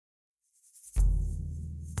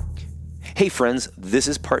Hey friends, this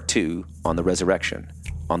is part 2 on the resurrection.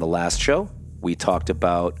 On the last show, we talked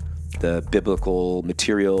about the biblical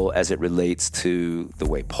material as it relates to the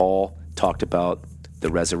way Paul talked about the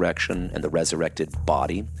resurrection and the resurrected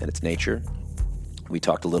body and its nature. We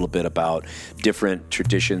talked a little bit about different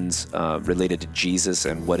traditions related to Jesus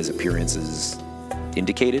and what his appearances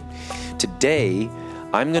indicated. Today,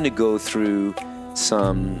 I'm going to go through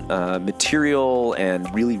some material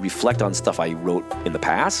and really reflect on stuff I wrote in the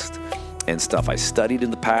past and stuff I studied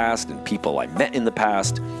in the past and people I met in the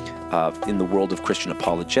past in the world of Christian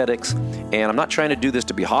apologetics. And I'm not trying to do this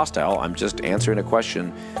to be hostile. I'm just answering a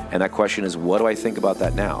question. And that question is, what do I think about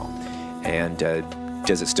that now? And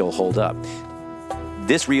does it still hold up?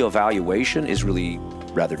 This reevaluation is really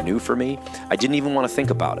rather new for me. I didn't even want to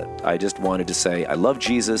think about it. I just wanted to say, I love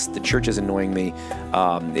Jesus. The church is annoying me,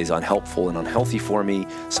 is unhelpful and unhealthy for me.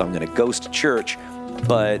 So I'm going to ghost church,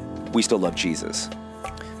 but we still love Jesus.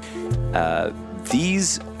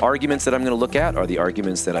 These arguments that I'm going to look at are the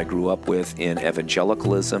arguments that I grew up with in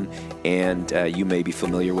evangelicalism, and you may be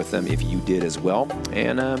familiar with them if you did as well.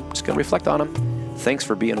 And I'm just going to reflect on them. Thanks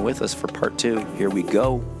for being with us for part 2. Here we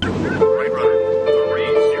go. Right rudder, 30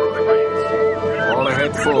 degrees. All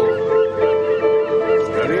ahead full.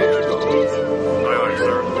 Ready to go. Aye, aye,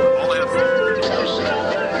 sir. All ahead full.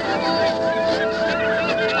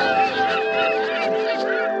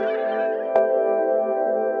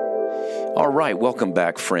 All right, welcome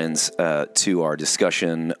back, friends, to our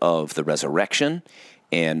discussion of the resurrection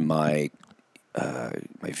and my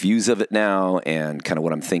views of it now, and kind of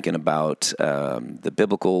what I'm thinking about the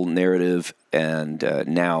biblical narrative, and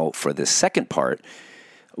now for the second part,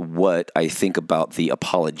 what I think about the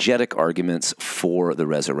apologetic arguments for the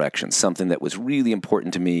resurrection, something that was really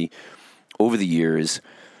important to me over the years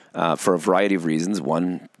for a variety of reasons.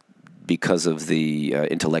 One, because of the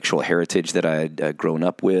intellectual heritage that I had grown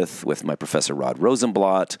up with my professor Rod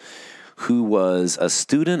Rosenblatt, who was a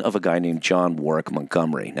student of a guy named John Warwick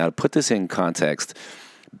Montgomery. Now, to put this in context,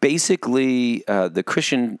 basically the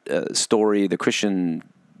Christian story, the Christian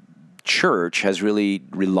church has really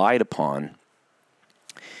relied upon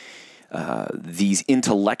these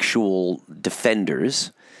intellectual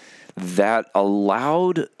defenders that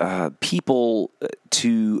allowed people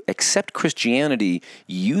to accept Christianity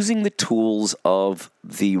using the tools of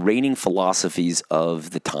the reigning philosophies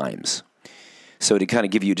of the times. So to kind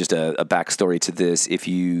of give you just a backstory to this, if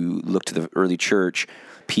you look to the early church,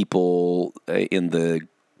 people in the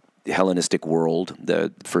Hellenistic world,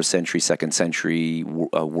 the first century, second century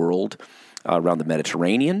world around the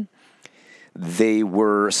Mediterranean, they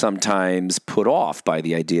were sometimes put off by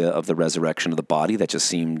the idea of the resurrection of the body. That just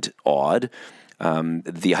seemed odd.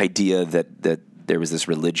 The idea that there was this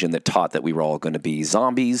religion that taught that we were all going to be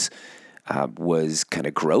zombies was kind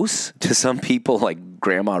of gross to some people. Like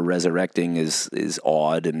grandma resurrecting is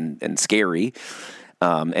odd and scary,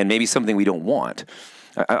 and maybe something we don't want.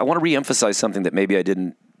 I want to reemphasize something that maybe I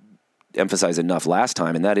didn't emphasize enough last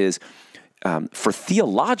time, and that is for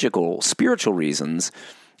theological, spiritual reasons,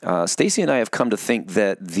 Stacy and I have come to think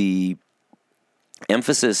that the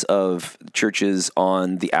emphasis of churches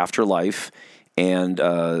on the afterlife and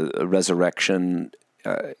resurrection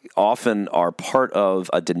often are part of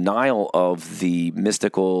a denial of the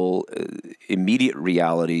mystical, immediate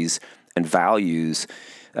realities and values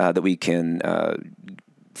that we can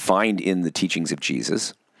find in the teachings of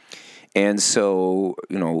Jesus. And so,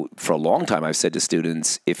 for a long time, I've said to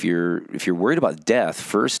students, if you're worried about death,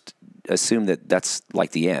 first assume that that's like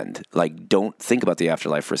the end. Like, don't think about the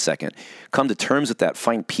afterlife for a second. Come to terms with that,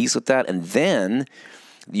 find peace with that, and then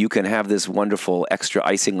you can have this wonderful extra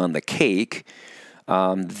icing on the cake,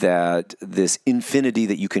 that this infinity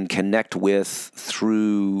that you can connect with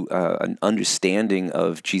through an understanding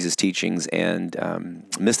of Jesus' teachings and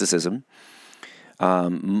mysticism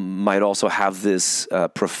might also have this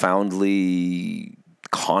profoundly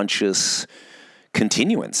conscious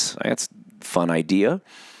continuance. That's a fun idea.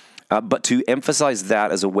 But to emphasize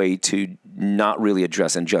that as a way to not really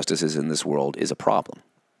address injustices in this world is a problem.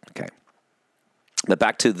 Okay. But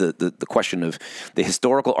back to the question of the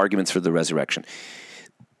historical arguments for the resurrection.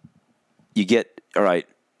 You get, all right,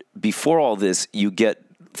 before all this, you get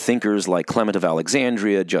thinkers like Clement of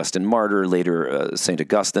Alexandria, Justin Martyr, later St.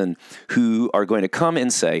 Augustine, who are going to come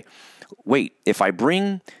and say, wait, if I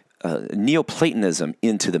bring Neoplatonism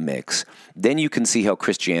into the mix, then you can see how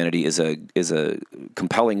Christianity is a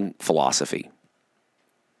compelling philosophy.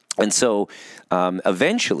 And so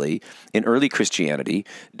eventually, in early Christianity,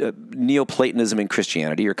 Neoplatonism and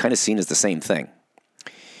Christianity are kind of seen as the same thing.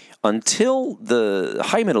 until the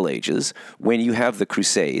High Middle Ages, when you have the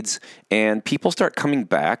Crusades, and people start coming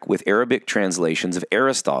back with Arabic translations of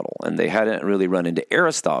Aristotle, and they hadn't really run into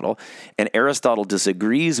Aristotle, and Aristotle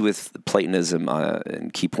disagrees with Platonism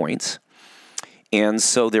in key points. And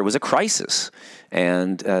so there was a crisis,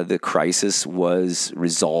 and the crisis was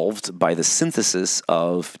resolved by the synthesis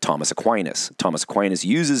of Thomas Aquinas. Thomas Aquinas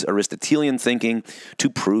uses Aristotelian thinking to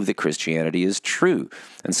prove that Christianity is true.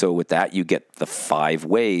 And so with that, you get the 5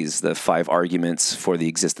 ways, the 5 arguments for the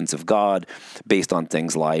existence of God, based on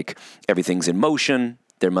things like everything's in motion,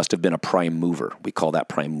 there must have been a prime mover. We call that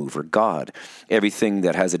prime mover God. Everything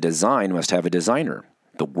that has a design must have a designer.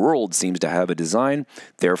 The world seems to have a design,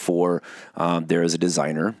 therefore there is a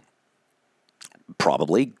designer,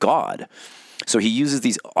 probably God. So he uses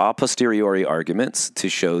these a posteriori arguments to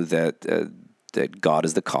show that that God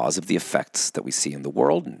is the cause of the effects that we see in the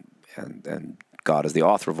world, and God is the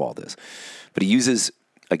author of all this. But he uses,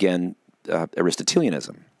 again,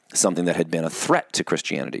 Aristotelianism, something that had been a threat to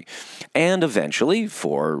Christianity. And eventually,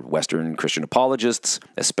 for Western Christian apologists,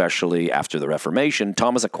 especially after the Reformation,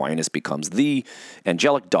 Thomas Aquinas becomes the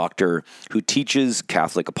angelic doctor who teaches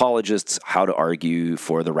Catholic apologists how to argue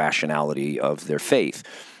for the rationality of their faith.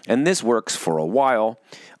 And this works for a while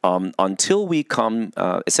until we come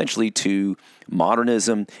essentially to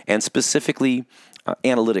modernism and specifically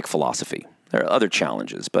analytic philosophy. There are other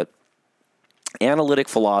challenges, but analytic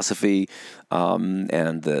philosophy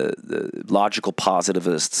and the logical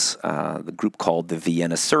positivists, the group called the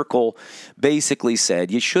Vienna Circle, basically said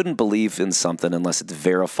you shouldn't believe in something unless it's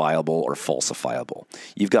verifiable or falsifiable.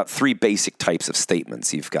 You've got 3 basic types of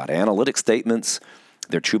statements. You've got analytic statements.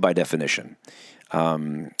 They're true by definition.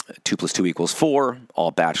 2 + 2 = 4.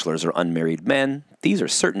 All bachelors are unmarried men. These are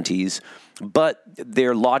certainties, but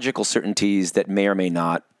they're logical certainties that may or may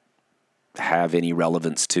not have any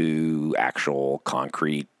relevance to actual,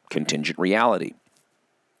 concrete, contingent reality.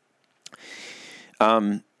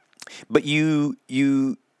 But you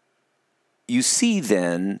see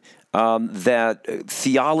then that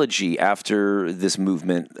theology, after this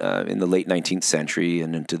movement in the late 19th century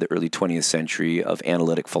and into the early 20th century of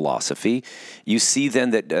analytic philosophy, you see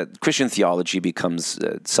then that Christian theology becomes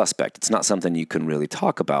suspect. It's not something you can really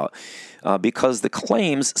talk about because the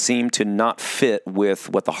claims seem to not fit with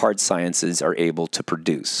what the hard sciences are able to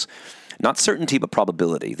produce. Not certainty, but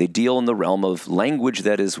probability. They deal in the realm of language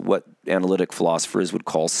that is what analytic philosophers would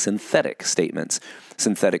call synthetic statements.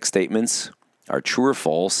 Synthetic statements are true or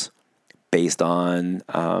false based on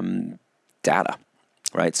data,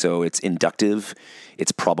 right? So it's inductive,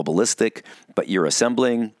 it's probabilistic, but you're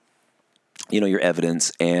assembling, your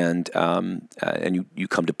evidence, and you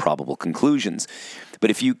come to probable conclusions.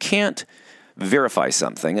 But if you can't verify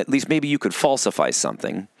something, at least maybe you could falsify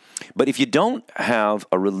something. But if you don't have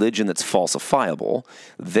a religion that's falsifiable,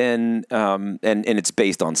 then and it's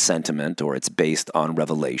based on sentiment or it's based on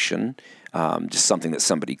revelation, just something that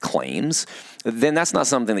somebody claims, then that's not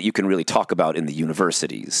something that you can really talk about in the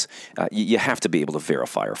universities. You have to be able to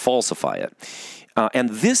verify or falsify it. And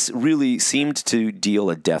this really seemed to deal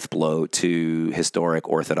a death blow to historic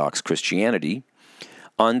Orthodox Christianity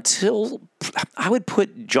until I would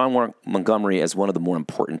put John Montgomery as one of the more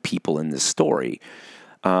important people in this story.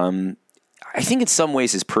 I think in some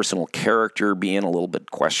ways his personal character being a little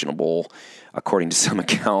bit questionable, according to some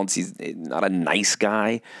accounts. He's not a nice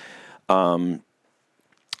guy.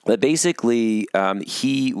 But basically,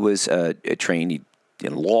 he was trained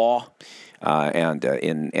in law and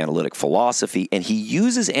in analytic philosophy, and he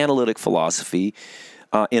uses analytic philosophy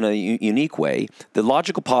in a unique way. The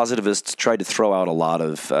logical positivists tried to throw out a lot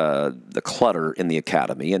of the clutter in the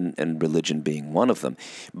academy, and religion being one of them.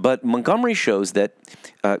 But Montgomery shows that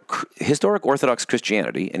historic Orthodox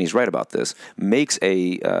Christianity, and he's right about this, makes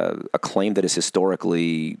a claim that is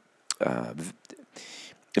historically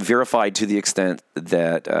verified to the extent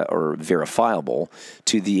that, or verifiable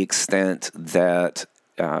to the extent that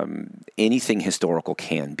anything historical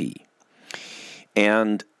can be.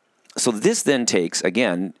 And so this then takes,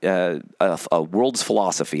 again, a world's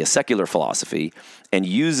philosophy, a secular philosophy, and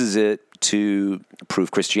uses it to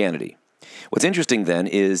prove Christianity. What's interesting then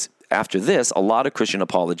is, after this, a lot of Christian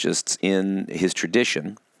apologists in his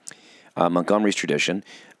tradition, Montgomery's tradition,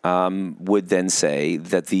 would then say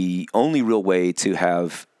that the only real way to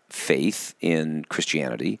have faith in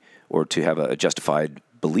Christianity or to have a justified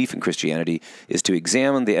belief in Christianity is to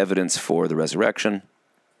examine the evidence for the resurrection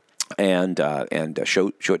and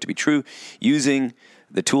show it to be true using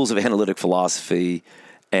the tools of analytic philosophy,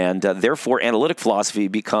 and therefore analytic philosophy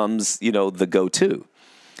becomes the go-to.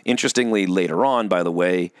 Interestingly, later on, by the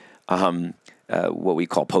way, what we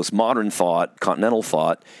call postmodern thought, continental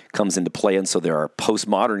thought, comes into play. And so there are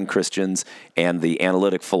postmodern Christians, and the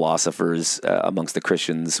analytic philosophers amongst the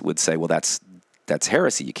Christians would say, well, that's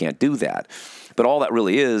heresy. You can't do that. But all that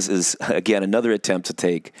really is again, another attempt to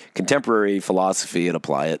take contemporary philosophy and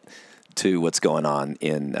apply it to what's going on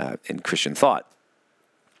in Christian thought.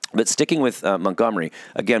 But sticking with Montgomery,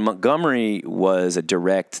 again, Montgomery was a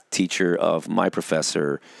direct teacher of my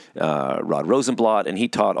professor, Rod Rosenblatt, and he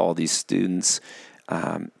taught all these students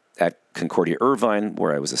at Concordia Irvine,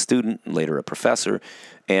 where I was a student and later a professor,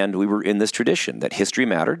 and we were in this tradition that history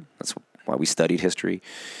mattered. That's why we studied history,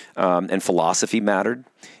 and philosophy mattered,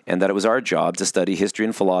 and that it was our job to study history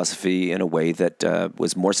and philosophy in a way that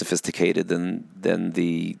was more sophisticated than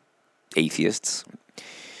the atheists,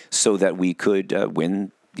 so that we could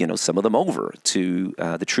win some of them over to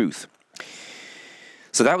the truth.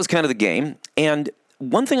 So that was kind of the game. And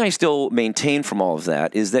one thing I still maintain from all of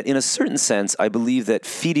that is that in a certain sense, I believe that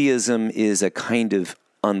fideism is a kind of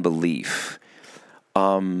unbelief.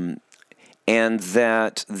 And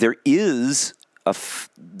that there is a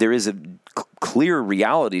clear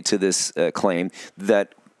reality to this claim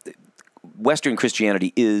that Western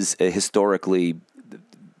Christianity is a historically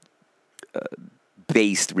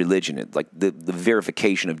based religion. Like the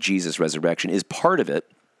verification of Jesus' resurrection is part of it,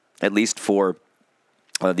 at least for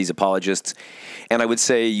these apologists. And I would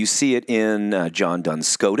say you see it in John Duns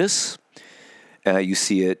Scotus. You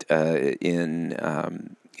see it in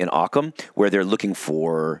Occam, where they're looking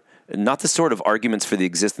for not the sort of arguments for the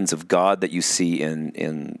existence of God that you see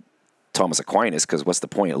in Thomas Aquinas, because what's the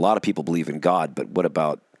point? A lot of people believe in God, but what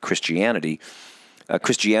about Christianity?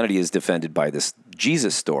 Christianity is defended by this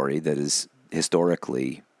Jesus story that is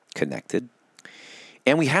historically connected.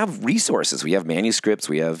 And we have resources. We have manuscripts.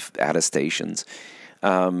 We have attestations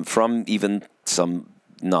from even some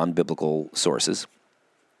non-biblical sources.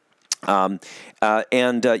 And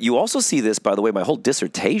you also see this, by the way, my whole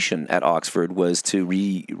dissertation at Oxford was to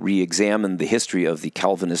re-examine the history of the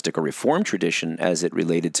Calvinistic or Reformed tradition as it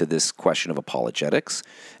related to this question of apologetics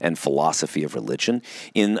and philosophy of religion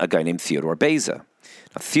in a guy named Theodore Beza.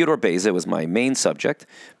 Now, Theodore Beza was my main subject.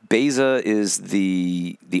 Beza is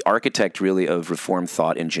the architect, really, of Reformed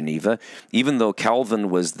thought in Geneva. Even though Calvin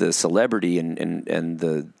was the celebrity and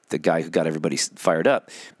the guy who got everybody fired up,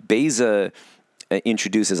 Beza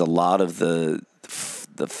introduces a lot of the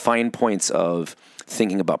fine points of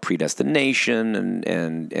thinking about predestination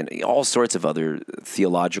and all sorts of other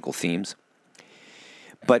theological themes.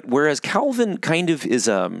 But whereas Calvin kind of is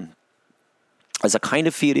as a kind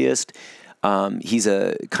of fideist, he's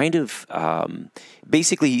a kind of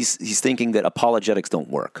basically he's thinking that apologetics don't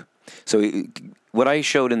work. So what I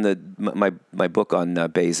showed in my book on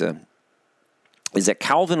Beza is that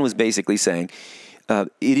Calvin was basically saying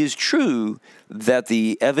it is true that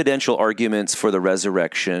the evidential arguments for the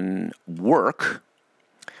resurrection work,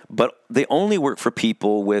 but they only work for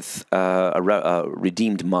people with a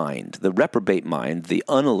redeemed mind, the reprobate mind, the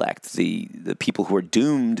unelect, the people who are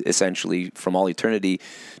doomed essentially from all eternity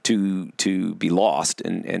to be lost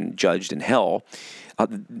and judged in hell.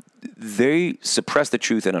 They suppress the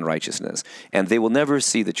truth in unrighteousness, and they will never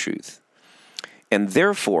see the truth. And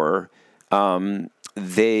therefore,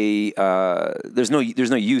 there's no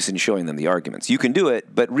use in showing them the arguments. You can do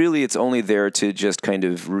it, but really it's only there to just kind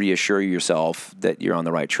of reassure yourself that you're on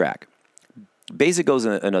the right track. Beza goes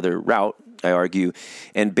another route, I argue,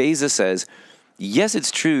 and Beza says, yes,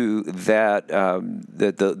 it's true that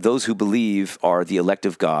those who believe are the elect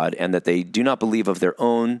of God and that they do not believe of their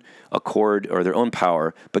own accord or their own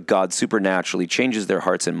power, but God supernaturally changes their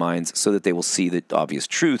hearts and minds so that they will see the obvious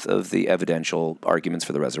truth of the evidential arguments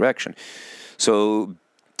for the resurrection. So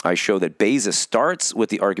I show that Beza starts with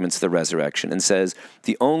the arguments of the resurrection and says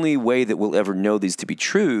the only way that we'll ever know these to be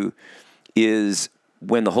true is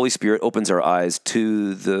when the Holy Spirit opens our eyes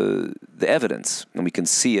to the evidence, and we can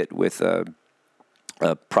see it with a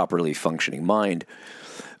properly functioning mind.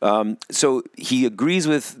 So he agrees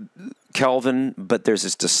with Calvin, but there's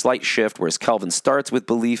just a slight shift, whereas Calvin starts with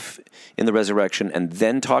belief in the resurrection and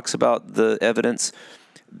then talks about the evidence.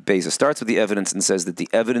 Beza starts with the evidence and says that the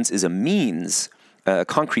evidence is a means, a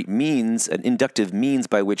concrete means, an inductive means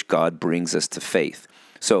by which God brings us to faith.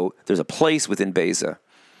 So there's a place within Beza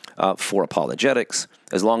for apologetics,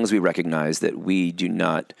 as long as we recognize that we do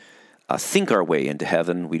not think our way into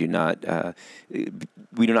heaven. We do not have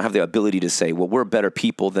the ability to say, well, we're better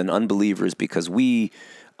people than unbelievers because we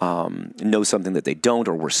know something that they don't,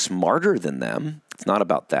 or we're smarter than them. It's not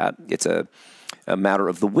about that. It's a matter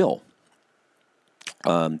of the will.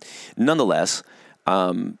 Nonetheless,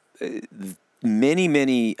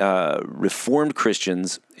 many Reformed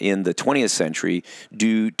Christians in the 20th century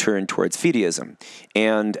do turn towards fideism.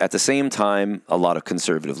 And at the same time, a lot of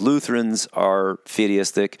conservative Lutherans are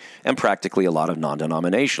fideistic, and practically a lot of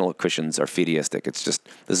non-denominational Christians are fideistic. It's just,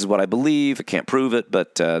 this is what I believe. I can't prove it,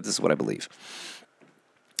 but this is what I believe.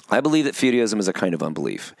 I believe that fideism is a kind of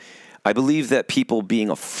unbelief. I believe that people being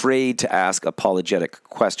afraid to ask apologetic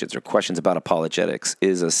questions or questions about apologetics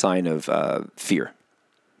is a sign of fear.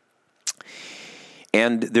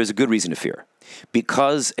 And there's a good reason to fear.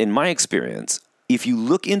 Because in my experience, if you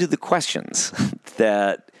look into the questions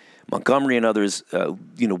that Montgomery and others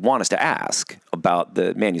want us to ask about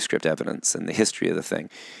the manuscript evidence and the history of the thing,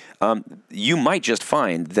 you might just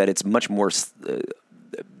find that it's much more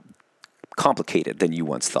complicated than you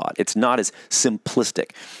once thought. It's not as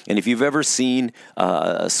simplistic. And if you've ever seen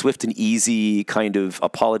a swift and easy kind of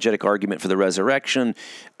apologetic argument for the resurrection,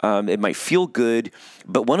 it might feel good,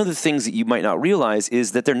 but one of the things that you might not realize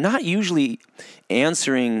is that they're not usually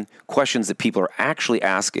answering questions that people are actually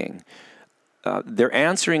asking. They're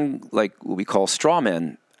answering like what we call straw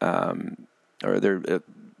men, or they're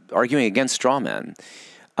arguing against straw men.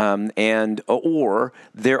 Or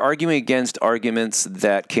they're arguing against arguments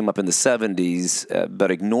that came up in the 70s, but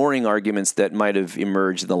ignoring arguments that might have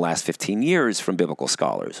emerged in the last 15 years from biblical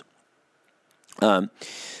scholars.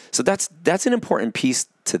 So that's an important piece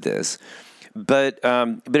to this. But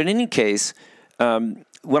in any case, when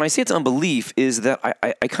I say it's unbelief, is that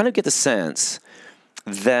I kind of get the sense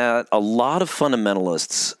that a lot of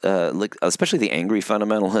fundamentalists, like especially the angry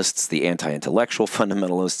fundamentalists, the anti-intellectual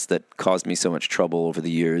fundamentalists that caused me so much trouble over the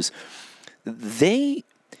years, they,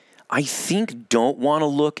 I think, don't want to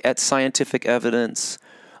look at scientific evidence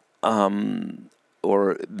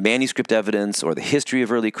or manuscript evidence or the history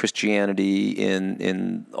of early Christianity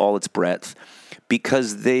in all its breadth,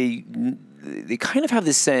 because they kind of have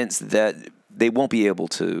this sense that they won't be able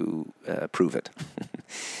to prove it.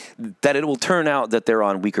 That it will turn out that they're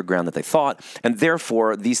on weaker ground than they thought, and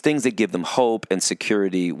therefore these things that give them hope and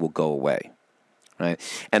security will go away, right?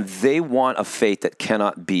 And they want a faith that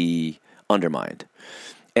cannot be undermined.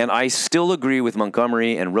 And I still agree with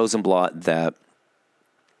Montgomery and Rosenblatt that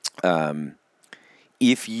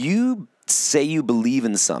if you say you believe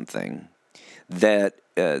in something that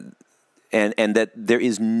and that there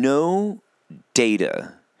is no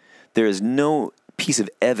data, there is no piece of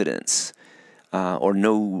evidence or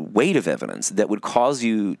no weight of evidence that would cause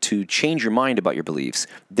you to change your mind about your beliefs,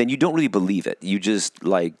 then you don't really believe it. You just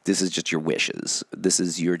this is just your wishes. This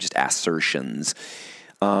is your just assertions,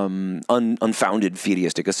 unfounded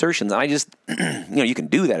fideistic assertions. And I just, you can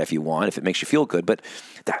do that if you want, if it makes you feel good, but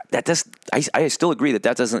that does, I still agree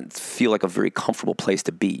that doesn't feel like a very comfortable place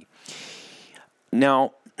to be.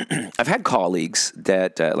 Now, I've had colleagues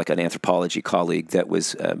that, like an anthropology colleague that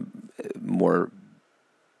was more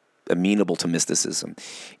amenable to mysticism.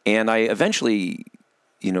 And I eventually,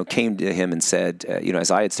 came to him and said,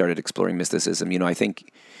 as I had started exploring mysticism, I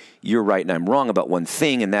think you're right and I'm wrong about one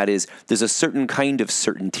thing, and that is there's a certain kind of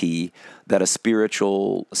certainty that a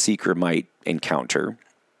spiritual seeker might encounter.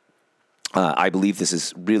 I believe this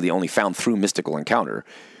is really only found through mystical encounter.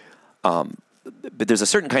 But there's a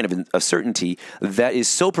certain kind of certainty that is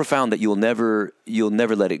so profound that you'll never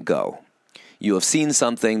let it go. You have seen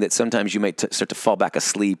something that sometimes you might start to fall back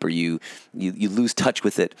asleep, or you lose touch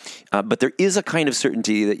with it. But there is a kind of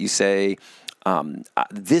certainty that you say,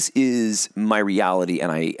 this is my reality,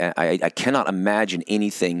 and I cannot imagine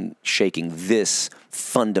anything shaking this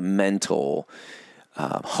fundamental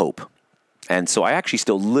hope. And so I actually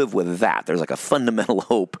still live with that. There's like a fundamental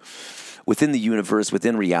hope within the universe,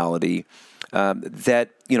 within reality, that,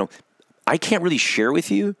 I can't really share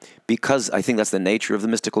with you, because I think that's the nature of the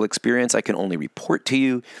mystical experience. I can only report to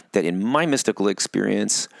you that in my mystical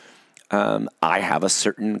experience, I have a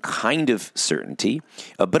certain kind of certainty,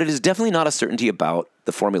 but it is definitely not a certainty about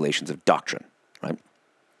the formulations of doctrine, right?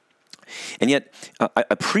 And yet, I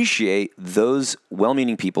appreciate those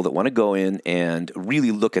well-meaning people that want to go in and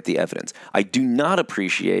really look at the evidence. I do not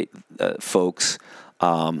appreciate folks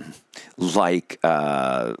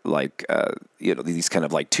these kind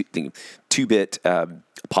of like two-bit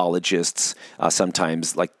apologists,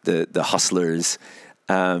 sometimes like the hustlers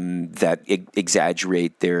that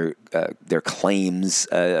exaggerate their claims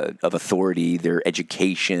of authority, their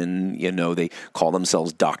education. They call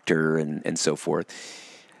themselves doctor and so forth,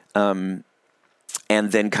 and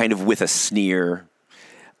then kind of with a sneer,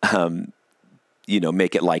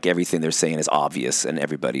 make it like everything they're saying is obvious, and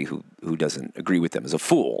everybody who doesn't agree with them is a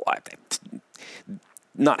fool.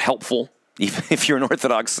 Not helpful, Even if you're an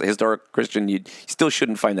Orthodox historic Christian, you still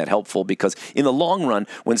shouldn't find that helpful, because in the long run,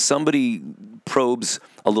 when somebody probes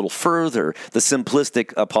a little further the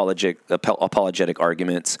simplistic apologetic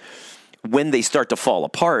arguments, when they start to fall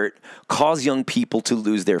apart, cause young people to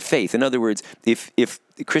lose their faith. In other words, if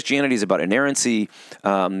Christianity is about inerrancy,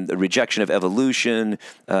 the rejection of evolution,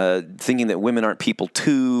 thinking that women aren't people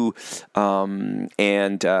too,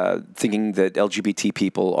 and thinking that LGBT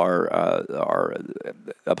people are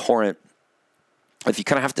abhorrent, if you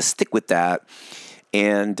kind of have to stick with that,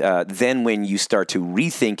 and then when you start to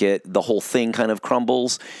rethink it, the whole thing kind of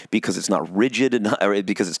crumbles because it's not rigid enough, or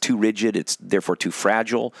because it's too rigid, it's therefore too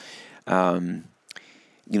fragile.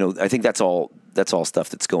 I think that's all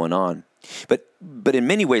stuff that's going on. But in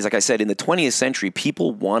many ways, like I said, in the 20th century,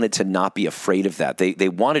 people wanted to not be afraid of that. They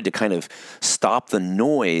wanted to kind of stop the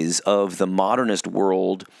noise of the modernist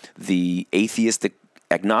world, the atheistic,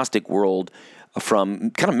 agnostic world,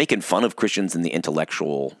 from kind of making fun of Christians in the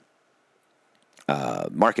intellectual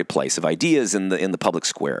marketplace of ideas in the public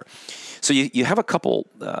square. So you have a couple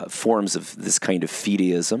forms of this kind of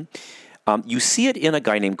fideism. You see it in a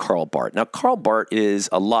guy named Karl Barth. Now, Karl Barth is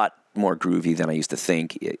a lot more groovy than I used to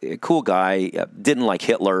think. A cool guy, didn't like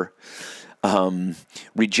Hitler,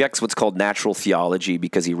 rejects what's called natural theology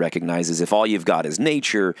because he recognizes if all you've got is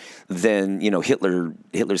nature, then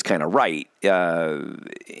Hitler's kind of right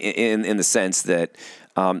in the sense that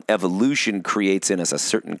evolution creates in us a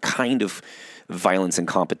certain kind of violence and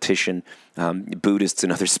competition. Buddhists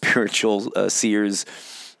and other spiritual seers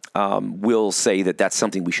will say that that's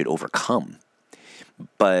something we should overcome.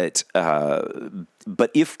 But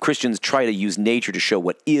if Christians try to use nature to show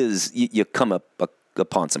what is, you come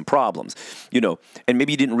upon some problems, and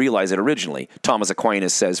maybe you didn't realize it originally. Thomas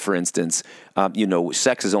Aquinas says, for instance,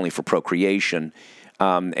 sex is only for procreation.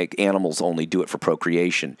 Animals only do it for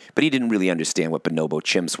procreation. But he didn't really understand what bonobo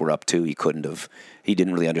chimps were up to. He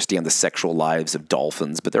didn't really understand the sexual lives of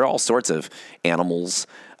dolphins. But there are all sorts of animals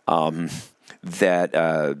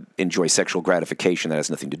that enjoy sexual gratification that has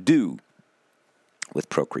nothing to do with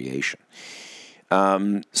procreation.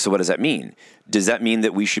 So what does that mean? Does that mean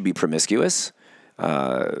that we should be promiscuous?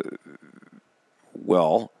 I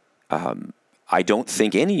don't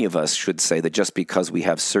think any of us should say that just because we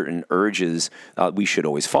have certain urges, we should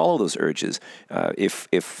always follow those urges. I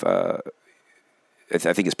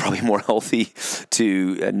think it's probably more healthy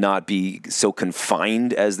to not be so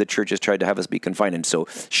confined as the church has tried to have us be confined, and so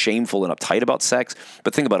shameful and uptight about sex.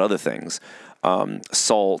 But think about other things.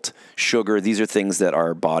 Salt, sugar, these are things that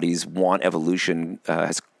our bodies want. Evolution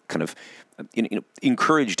has kind of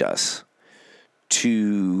encouraged us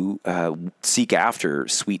to seek after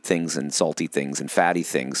sweet things and salty things and fatty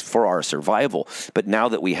things for our survival. But now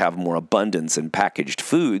that we have more abundance in packaged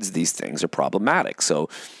foods, these things are problematic. So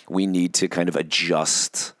we need to kind of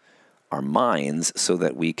adjust our minds so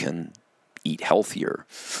that we can eat healthier,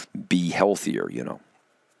 be healthier,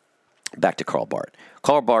 Back to Karl Barth.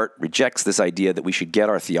 Karl Barth rejects this idea that we should get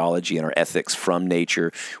our theology and our ethics from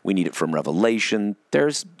nature. We need it from revelation.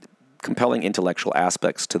 There's compelling intellectual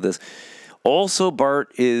aspects to this. Also, Barth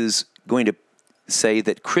is going to say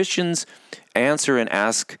that Christians ask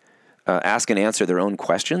and answer their own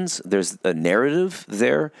questions. There's a narrative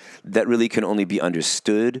there that really can only be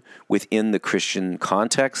understood within the Christian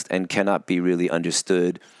context and cannot be really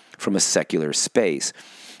understood from a secular space.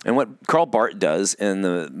 And what Karl Barth does in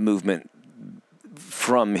the movement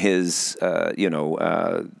from his,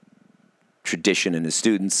 tradition and his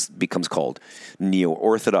students becomes called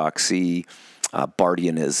neo-orthodoxy,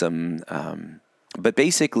 Barthianism, but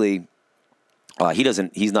basically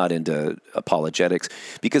he's not into apologetics,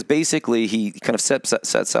 because basically he kind of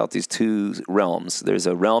sets out these two realms. There's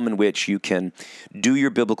a realm in which you can do your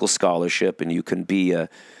biblical scholarship and you can be a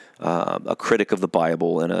critic of the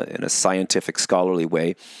Bible in a scientific, scholarly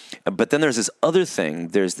way. But then there's this other thing.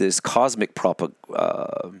 There's this cosmic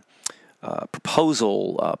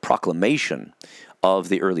proclamation of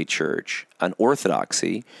the early church, an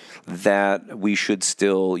orthodoxy that we should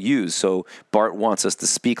still use. So Barth wants us to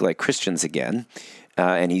speak like Christians again,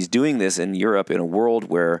 and he's doing this in Europe in a world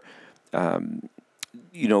where,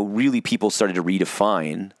 really people started to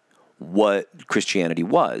redefine what Christianity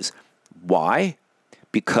was. Why?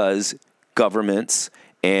 Because governments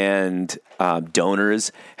and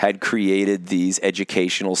donors had created these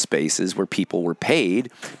educational spaces where people were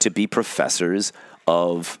paid to be professors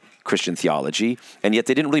of Christian theology, and yet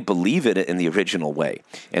they didn't really believe it in the original way.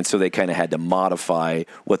 And so they kind of had to modify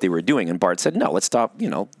what they were doing. And Barth said, no, let's stop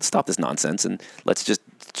this nonsense, and let's just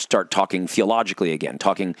start talking theologically again,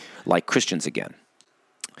 talking like Christians again.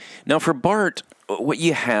 Now for Barth, what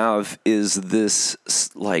you have is this,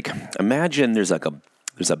 imagine there's a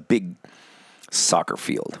big soccer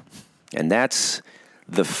field. And that's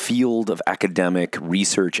the field of academic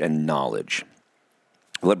research and knowledge.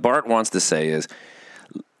 What Barth wants to say is,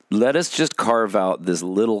 let us just carve out this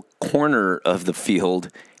little corner of the field,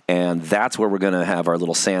 and that's where we're going to have our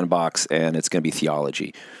little sandbox, and it's going to be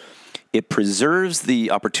theology. It preserves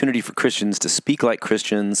the opportunity for Christians to speak like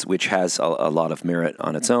Christians, which has a lot of merit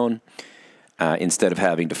on its own, instead of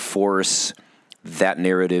having to force that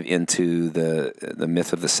narrative into the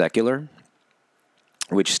myth of the secular,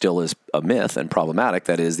 which still is a myth and problematic.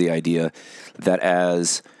 That is the idea that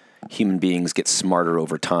as human beings get smarter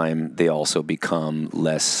over time, they also become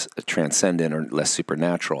less transcendent or less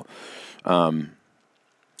supernatural.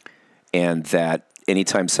 And that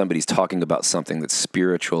anytime somebody's talking about something that's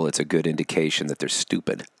spiritual, it's a good indication that they're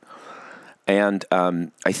stupid. And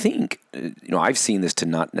I think, I've seen this to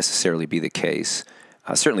not necessarily be the case.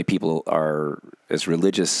 Certainly people are as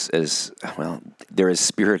religious as, they're as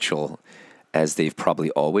spiritual as they've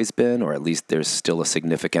probably always been, or at least there's still a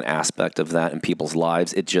significant aspect of that in people's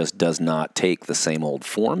lives. It just does not take the same old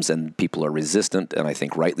forms, and people are resistant, and I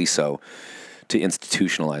think rightly so, to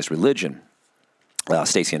institutionalized religion.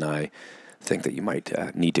 Stacy and I think that you might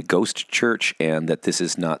need to ghost church, and that this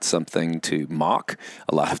is not something to mock.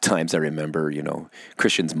 A lot of times I remember,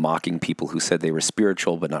 Christians mocking people who said they were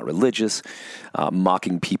spiritual but not religious,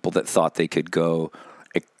 mocking people that thought they could go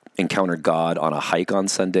encounter God on a hike on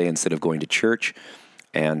Sunday instead of going to church.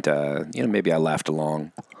 And, maybe I laughed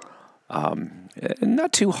along,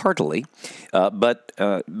 not too heartily. But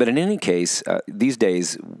in any case, these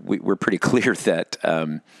days we're pretty clear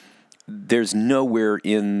that there's nowhere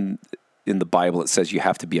in the Bible that says you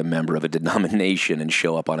have to be a member of a denomination and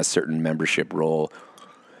show up on a certain membership roll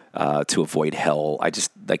to avoid hell. I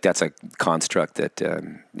just, that's a construct that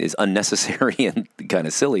is unnecessary and kind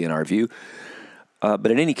of silly in our view.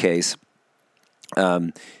 But in any case,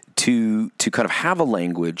 to kind of have a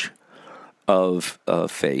language of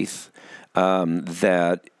faith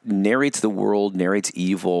that narrates the world, narrates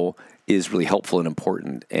evil, is really helpful and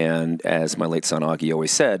important. And as my late son Augie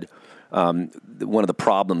always said, one of the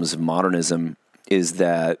problems of modernism is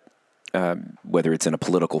that whether it's in a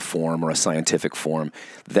political form or a scientific form,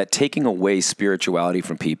 that taking away spirituality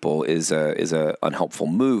from people is a unhelpful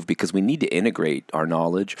move, because we need to integrate our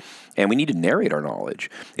knowledge and we need to narrate our knowledge.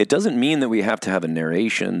 It doesn't mean that we have to have a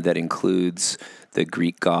narration that includes the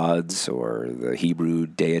Greek gods or the Hebrew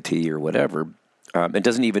deity or whatever. It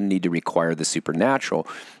doesn't even need to require the supernatural,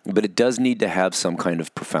 but it does need to have some kind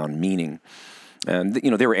of profound meaning. And,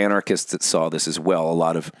 there were anarchists that saw this as well. A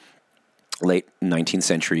lot of late 19th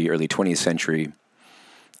century, early 20th century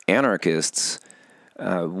anarchists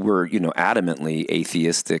were, adamantly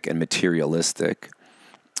atheistic and materialistic,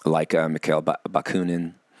 like Mikhail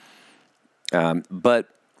Bakunin. But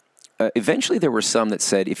eventually there were some that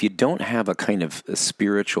said, if you don't have a kind of a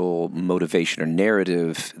spiritual motivation or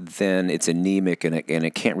narrative, then it's anemic and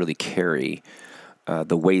it can't really carry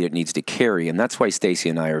the weight it needs to carry. And that's why Stacy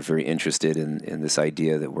and I are very interested in this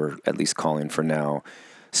idea that we're at least calling for now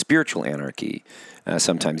spiritual anarchy,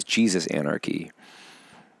 sometimes Jesus anarchy.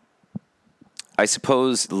 I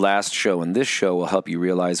suppose the last show and this show will help you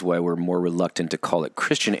realize why we're more reluctant to call it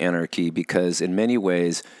Christian anarchy, because in many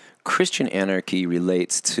ways, Christian anarchy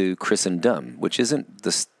relates to Christendom, which isn't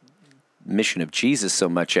the mission of Jesus so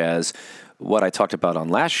much as what I talked about on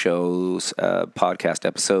last show's podcast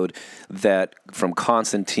episode, that from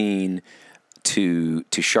Constantine to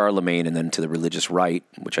Charlemagne and then to the religious right,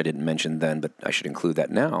 which I didn't mention then, but I should include that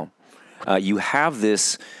now. You have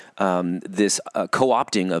this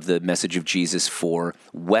co-opting of the message of Jesus for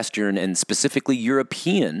Western and specifically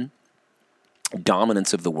European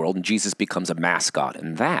dominance of the world, and Jesus becomes a mascot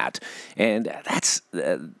in that. And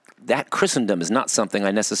that Christendom is not something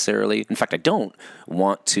I necessarily, in fact, I don't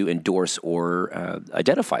want to endorse or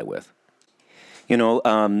identify with.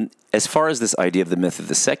 As far as this idea of the myth of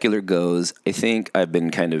the secular goes, I think I've been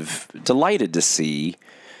kind of delighted to see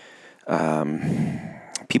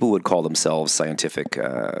people would call themselves scientific,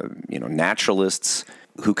 naturalists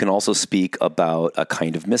who can also speak about a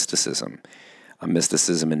kind of mysticism, a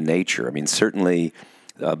mysticism in nature. I mean, certainly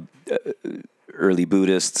early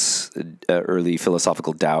Buddhists, early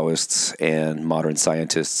philosophical Taoists, and modern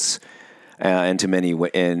scientists, and to many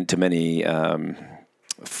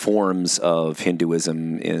forms of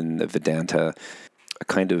Hinduism in the Vedanta, a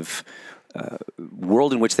kind of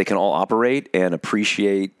world in which they can all operate and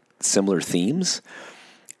appreciate similar themes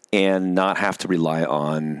and not have to rely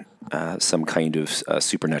on some kind of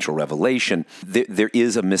supernatural revelation. There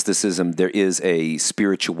is a mysticism, there is a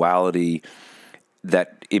spirituality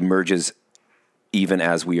that emerges even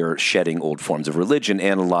as we are shedding old forms of religion.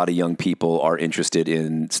 And a lot of young people are interested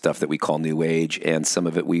in stuff that we call New Age, and some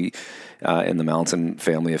of it we in the Mallinson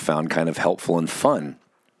family have found kind of helpful and fun.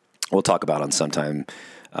 We'll talk about on sometime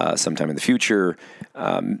in the future,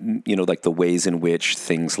 like the ways in which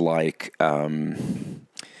things like,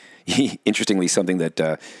 interestingly, something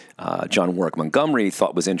that John Warwick Montgomery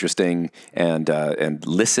thought was interesting and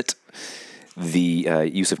licit, the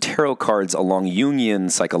use of tarot cards along Jungian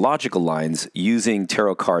psychological lines, using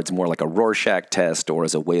tarot cards more like a Rorschach test or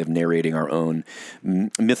as a way of narrating our own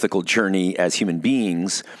mythical journey as human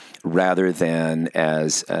beings, rather than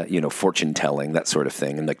as fortune telling, that sort of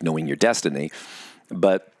thing, and like knowing your destiny.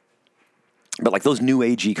 But like those new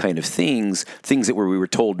agey kind of things that we were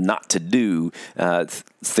told not to do,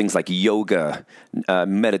 things like yoga,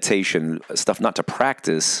 meditation, stuff not to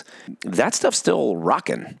practice, that stuff's still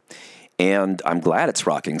rocking. And I'm glad it's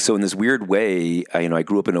rocking. So in this weird way, I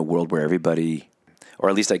grew up in a world where everybody, or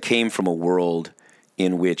at least I came from a world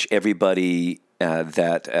in which everybody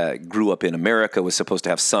that grew up in America was supposed to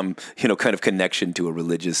have some, kind of connection to a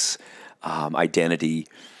religious identity,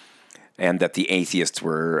 and that the atheists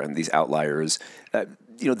were and these outliers.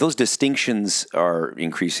 Those distinctions are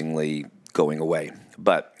increasingly going away.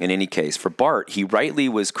 But in any case, for Barth, he rightly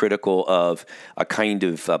was critical of a kind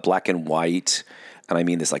of black and white, and I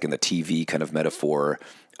mean this like in the TV kind of metaphor,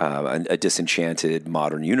 a disenchanted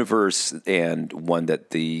modern universe, and one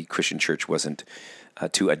that the Christian church wasn't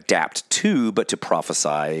to adapt to, but to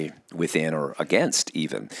prophesy within or against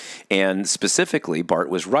even. And specifically, Barth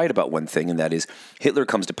was right about one thing, and that is Hitler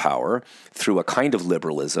comes to power through a kind of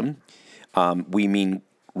liberalism. We mean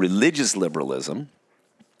religious liberalism,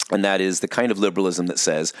 and that is the kind of liberalism that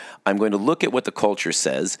says, I'm going to look at what the culture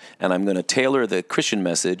says, and I'm going to tailor the Christian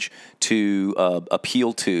message to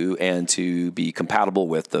appeal to and to be compatible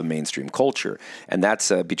with the mainstream culture. And that's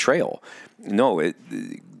a betrayal. No,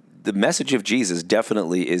 the message of Jesus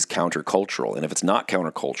definitely is countercultural. And if it's not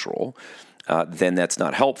countercultural, then that's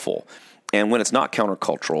not helpful. And when it's not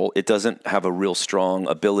countercultural, it doesn't have a real strong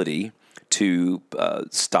ability to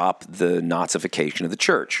stop the Nazification of the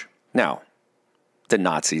church. Now, the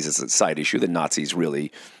Nazis is a side issue. The Nazis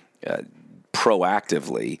really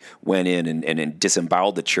proactively went in and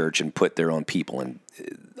disemboweled the church and put their own people in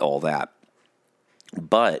all that.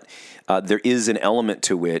 But there is an element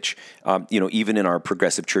to which, even in our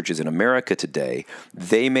progressive churches in America today,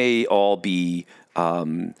 they may all be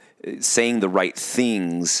saying the right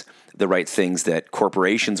things that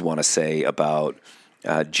corporations want to say about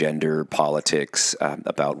gender, politics,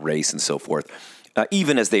 about race, and so forth.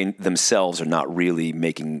 Even as they themselves are not really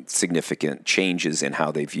making significant changes in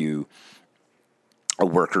how they view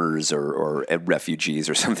workers or refugees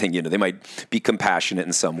or something. They might be compassionate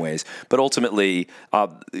in some ways, but ultimately,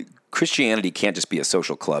 Christianity can't just be a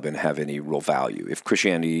social club and have any real value. If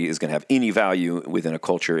Christianity is going to have any value within a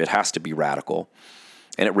culture, it has to be radical,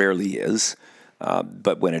 and it rarely is.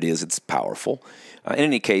 But when it is, it's powerful. In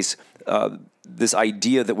any case, this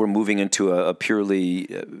idea that we're moving into a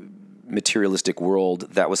purely materialistic world,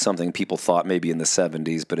 that was something people thought maybe in the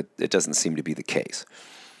 70s, but it doesn't seem to be the case.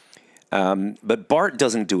 But Barth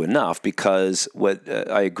doesn't do enough, because what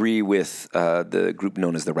I agree with the group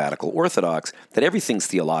known as the Radical Orthodox, that everything's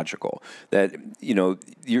theological, that you're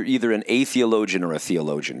either an atheologian or a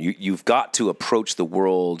theologian. You've got to approach the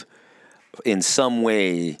world in some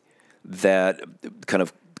way that kind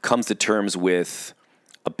of comes to terms with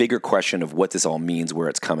a bigger question of what this all means, where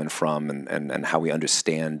it's coming from, and how we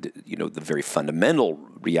understand, the very fundamental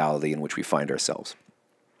reality in which we find ourselves.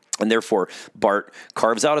 And therefore, Barth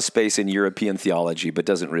carves out a space in European theology, but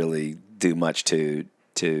doesn't really do much to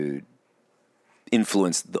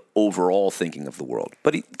influence the overall thinking of the world.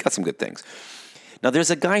 But he got some good things. Now,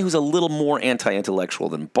 there's a guy who's a little more anti-intellectual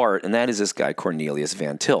than Barth, and that is this guy Cornelius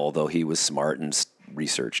Van Til, though he was smart and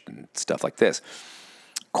researched and stuff like this.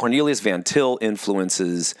 Cornelius Van Til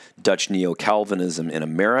influences Dutch neo-Calvinism in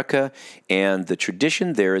America, and the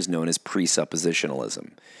tradition there is known as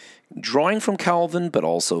presuppositionalism. Drawing from Calvin, but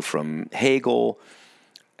also from Hegel.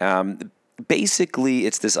 Basically,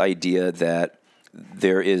 it's this idea that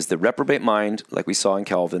there is the reprobate mind, like we saw in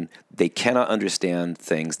Calvin. They cannot understand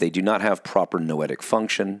things. They do not have proper noetic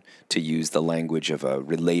function, to use the language of a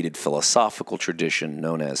related philosophical tradition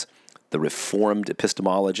known as the Reformed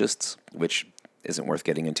epistemologists, which isn't worth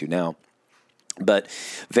getting into now. But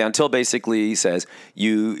Van Til basically says,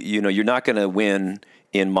 you're not going to win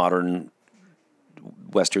in modern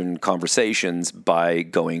Western conversations by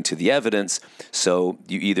going to the evidence. So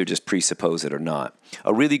you either just presuppose it or not.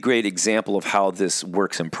 A really great example of how this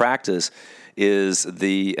works in practice is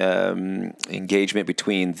the engagement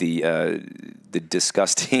between the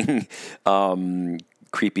disgusting,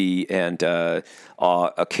 creepy, and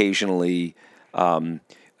occasionally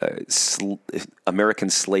American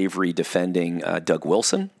slavery defending Doug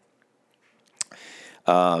Wilson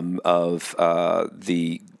of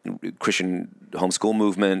the Christian homeschool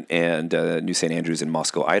movement and New St. Andrews in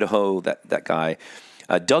Moscow, Idaho. That guy.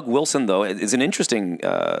 Doug Wilson, though, is an interesting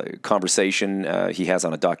conversation he has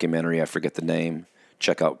on a documentary. I forget the name.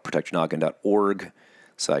 Check out protectyournoggin.org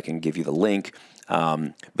so I can give you the link.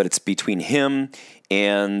 But it's between him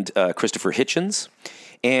and Christopher Hitchens.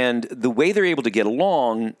 And the way they're able to get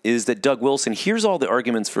along is that Doug Wilson hears all the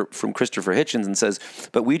arguments from Christopher Hitchens and says,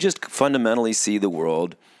 but we just fundamentally see the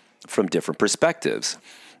world from different perspectives.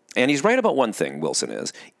 And he's right about one thing, Wilson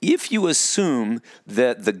is. If you assume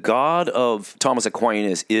that the God of Thomas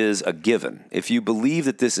Aquinas is a given, if you believe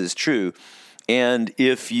that this is true, and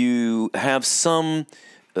if you have some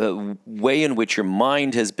way in which your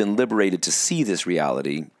mind has been liberated to see this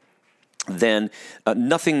reality, then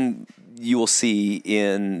nothing you will see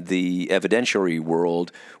in the evidentiary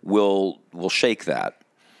world will shake that.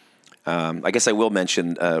 I guess I will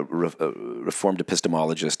mention a Reformed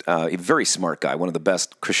epistemologist, a very smart guy, one of the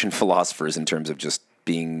best Christian philosophers in terms of just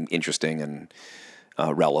being interesting and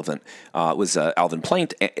relevant, was Alvin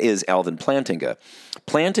Plantinga.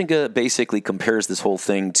 Plantinga basically compares this whole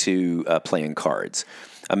thing to playing cards.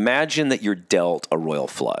 Imagine that you're dealt a royal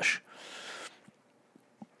flush.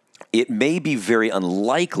 It may be very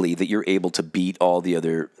unlikely that you're able to beat all the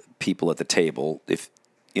other people at the table if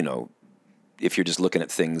you're just looking at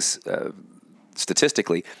things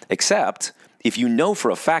statistically, except if you know for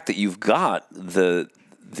a fact that you've got the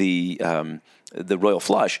royal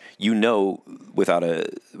flush, you know without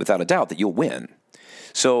a doubt that you'll win.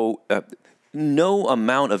 So no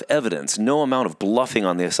amount of evidence, no amount of bluffing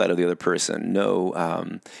on the side of the other person,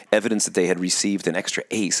 no evidence that they had received an extra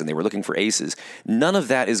ace and they were looking for aces, none of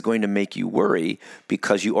that is going to make you worry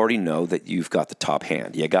because you already know that you've got the top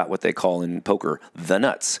hand. You got what they call in poker the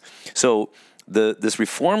nuts. So this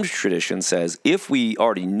Reformed tradition says if we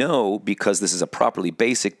already know, because this is a properly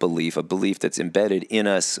basic belief, a belief that's embedded in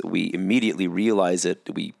us, we immediately realize it,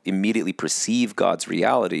 we immediately perceive God's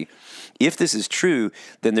reality. If this is true,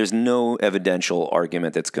 then there's no evidential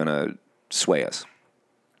argument that's going to sway us.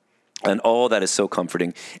 And all that is so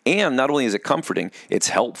comforting. And not only is it comforting, it's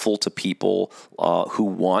helpful to people who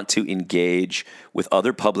want to engage with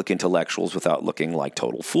other public intellectuals without looking like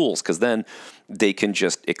total fools, because then they can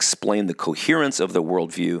just explain the coherence of the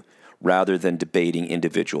worldview rather than debating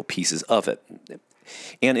individual pieces of it.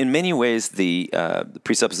 And in many ways, the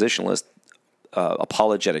presuppositionalist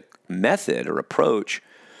apologetic method or approach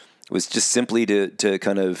was just simply to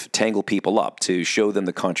kind of tangle people up, to show them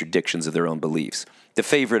the contradictions of their own beliefs. The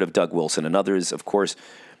favorite of Doug Wilson and others, of course,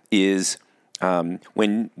 is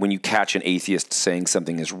when you catch an atheist saying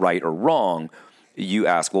something is right or wrong, you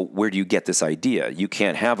ask, well, where do you get this idea? You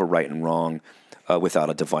can't have a right and wrong without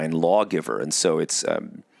a divine lawgiver. And so it's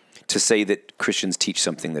to say that Christians teach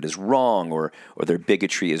something that is wrong or their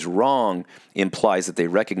bigotry is wrong implies that they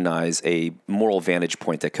recognize a moral vantage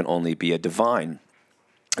point that can only be a divine,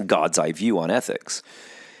 God's eye view on ethics.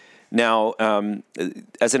 Now,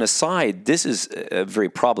 as an aside, this is a very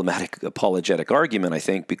problematic apologetic argument, I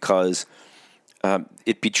think, because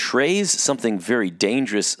it betrays something very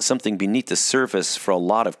dangerous, something beneath the surface for a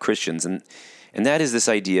lot of Christians, and that is this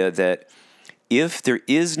idea that if there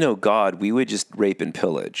is no God, we would just rape and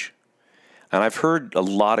pillage. And I've heard a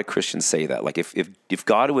lot of Christians say that, like if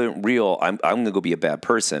God weren't real, I'm going to go be a bad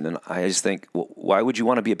person, and I just think, well, why would you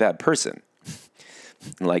want to be a bad person?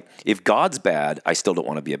 Like, if God's bad, I still don't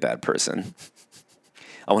want to be a bad person.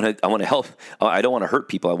 I want to help. I don't want to hurt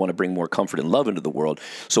people. I want to bring more comfort and love into the world.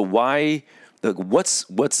 So why?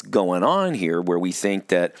 What's going on here? Where we think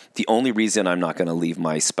that the only reason I'm not going to leave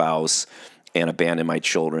my spouse and abandon my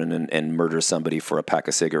children and murder somebody for a pack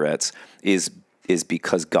of cigarettes is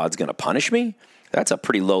because God's going to punish me? That's a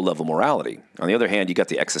pretty low level morality. On the other hand, you got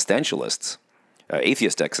the existentialists,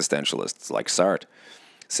 atheist existentialists like Sartre,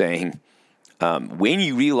 saying, when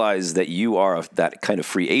you realize that you are that kind of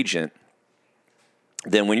free agent,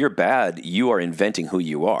 then when you're bad, you are inventing who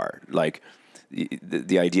you are. Like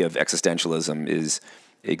the idea of existentialism is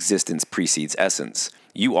existence precedes essence.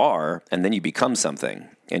 You are, and then you become something,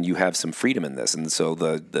 and you have some freedom in this. And so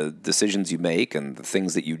the decisions you make and the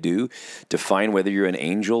things that you do define whether you're an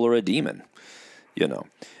angel or a demon. you know.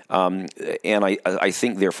 And I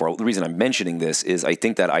think, therefore, the reason I'm mentioning this is I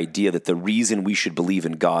think that idea that the reason we should believe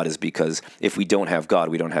in God is because if we don't have God,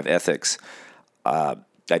 we don't have ethics. I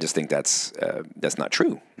just think that's not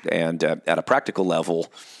true. And at a practical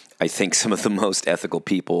level, I think some of the most ethical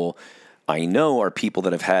people I know are people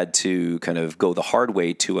that have had to kind of go the hard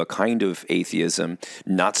way to a kind of atheism,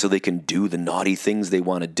 not so they can do the naughty things they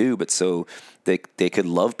want to do, but so they could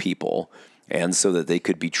love people, and so that they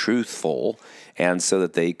could be truthful, and so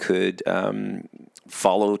that they could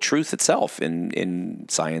follow truth itself in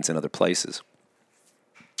science and other places.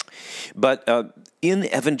 But in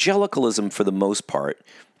evangelicalism, for the most part,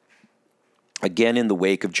 again, in the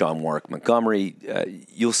wake of John Warwick Montgomery,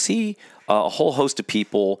 you'll see a whole host of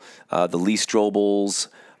people, the Lee Strobels,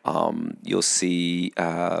 you'll see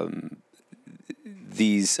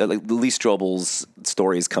these, like the Lee Strobels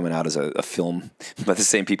stories coming out as a film by the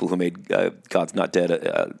same people who made God's Not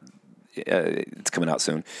Dead. It's coming out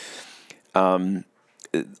soon.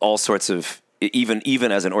 All sorts of,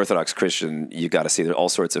 even as an Orthodox Christian, you got to see there are all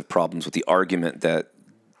sorts of problems with the argument that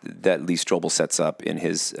Lee Strobel sets up in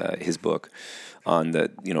his book on the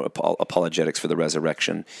apologetics for the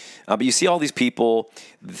resurrection. But you see all these people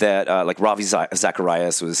that like Ravi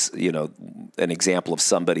Zacharias was an example of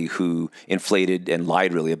somebody who inflated and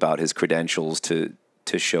lied really about his credentials to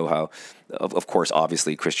show how, of course,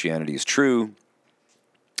 obviously Christianity is true.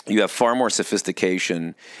 You have far more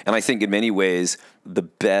sophistication, and I think in many ways the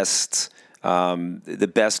best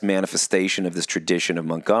manifestation of this tradition of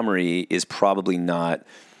Montgomery is probably not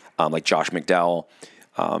like Josh McDowell,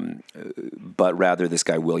 but rather this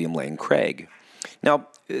guy William Lane Craig. Now,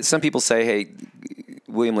 some people say, "Hey,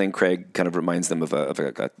 William Lane Craig kind of reminds them of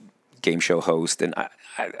a game show host," and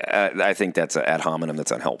I think that's ad hominem.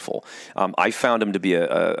 That's unhelpful. I found him to be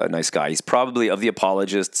a nice guy. He's probably, of the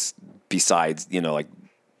apologists, besides like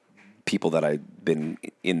people that I've been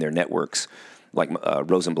in their networks, like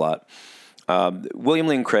Rosenblatt. William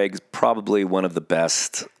Lane Craig's probably one of the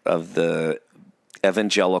best of the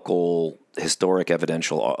evangelical, historic,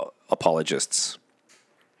 evidential apologists.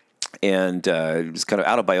 And it was kind of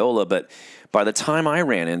out of Biola, but by the time I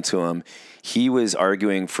ran into him, he was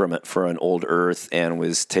arguing for an old earth and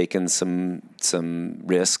was taking some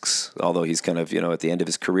risks, although he's kind of, at the end of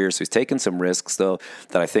his career. So he's taken some risks, though,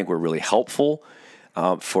 that I think were really helpful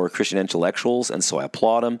for Christian intellectuals, and so I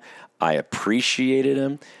applaud him. I appreciated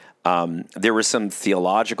him. There were some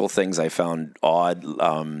theological things I found odd,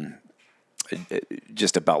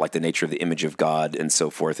 just about like the nature of the image of God and so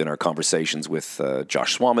forth in our conversations with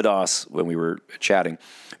Josh Swamidas when we were chatting.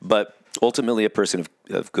 But ultimately a person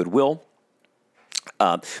of goodwill.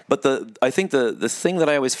 But I think the thing that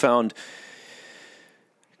I always found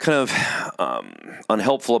kind of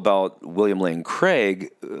unhelpful about William Lane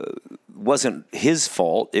Craig wasn't his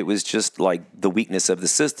fault. It was just like the weakness of the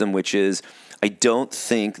system, which is I don't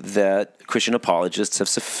think that Christian apologists have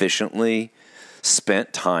sufficiently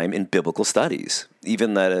spent time in biblical studies.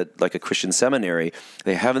 Even that at like a Christian seminary,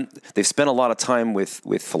 they've spent a lot of time with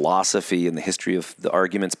philosophy and the history of the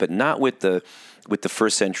arguments, but not with the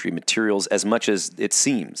first century materials as much as it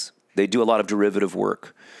seems. They do a lot of derivative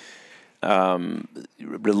work,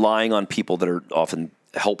 relying on people that are often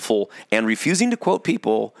helpful and refusing to quote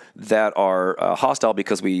people that are hostile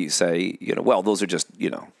because we say, well, those are just,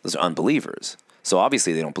 those are unbelievers. So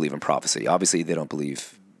obviously they don't believe in prophecy. Obviously they don't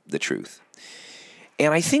believe the truth.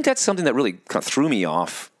 And I think that's something that really kind of threw me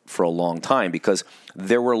off for a long time because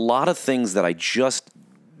there were a lot of things that I just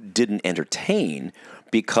didn't entertain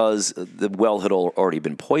because the well had already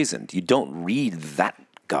been poisoned. You don't read that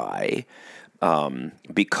guy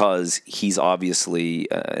because he's obviously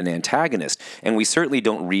an antagonist. And we certainly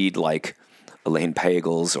don't read like Elaine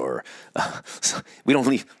Pagels or we don't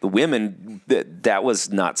read the women. That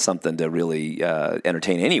was not something to really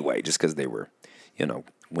entertain anyway, just because they were,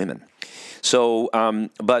 women. So,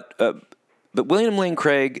 but William Lane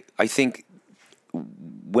Craig, I think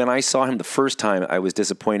when I saw him the first time, I was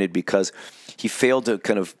disappointed because he failed to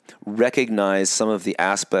kind of recognize some of the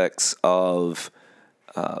aspects of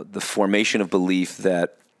the formation of belief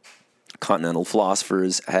that continental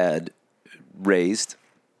philosophers had raised.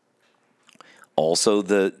 Also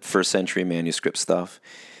the first century manuscript stuff.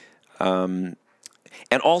 And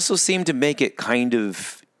also seemed to make it kind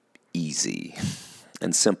of easy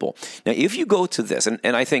and simple. Now, if you go to this, and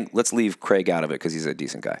I think let's leave Craig out of it because he's a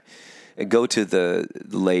decent guy, and go to the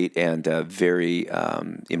late and very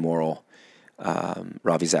immoral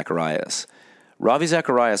Ravi Zacharias. Ravi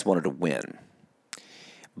Zacharias wanted to win.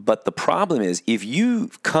 But the problem is, if you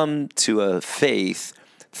come to a faith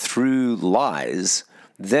through lies,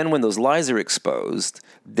 then when those lies are exposed,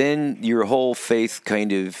 then your whole faith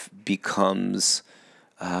kind of becomes,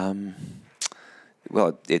 it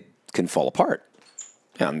can fall apart.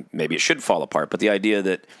 Maybe it should fall apart, but the idea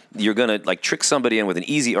that you're going to like trick somebody in with an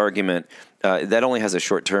easy argument, that only has a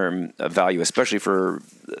short-term value, especially for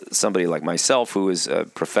somebody like myself who is a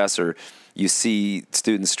professor. You see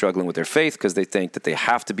students struggling with their faith because they think that they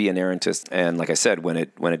have to be inerrantist, and like I said, when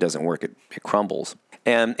it doesn't work, it crumbles.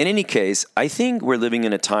 And in any case, I think we're living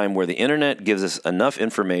in a time where the internet gives us enough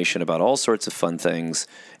information about all sorts of fun things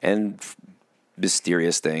and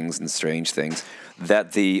mysterious things and strange things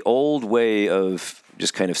that the old way of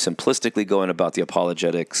just kind of simplistically going about the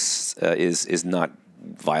apologetics is not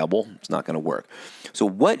viable. It's not going to work. So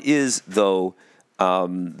what is, though,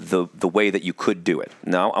 the way that you could do it?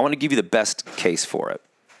 Now, I want to give you the best case for it.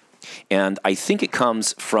 And I think it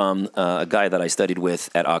comes from a guy that I studied with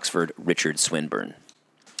at Oxford, Richard Swinburne.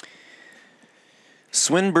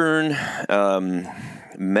 Swinburne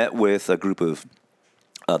met with a group of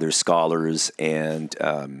other scholars and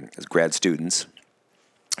grad students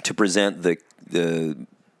to present the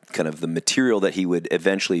kind of the material that he would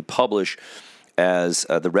eventually publish as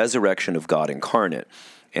the resurrection of God incarnate.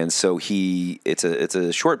 And so it's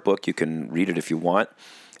a short book. You can read it if you want.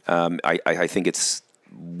 I think it's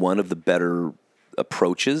one of the better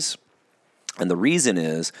approaches. And the reason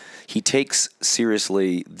is he takes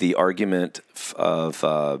seriously the argument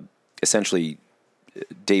of essentially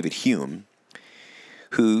David Hume,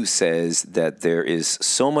 who says that there is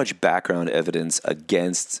so much background evidence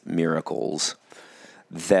against miracles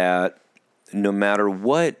that no matter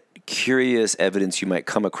what curious evidence you might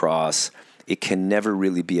come across, it can never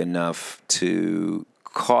really be enough to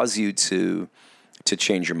cause you to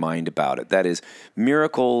change your mind about it. That is,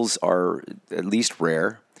 miracles are at least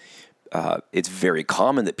rare. It's very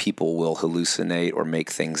common that people will hallucinate or make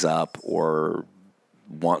things up or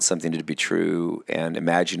want something to be true and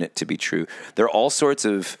imagine it to be true. There are all sorts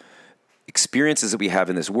of experiences that we have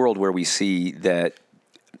in this world where we see that,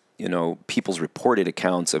 people's reported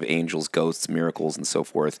accounts of angels, ghosts, miracles, and so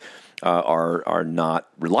forth are not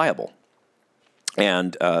reliable.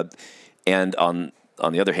 And on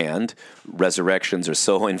the other hand, resurrections are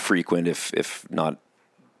so infrequent, if not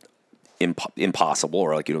impossible,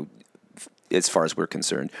 or as far as we're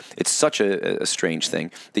concerned, it's such a strange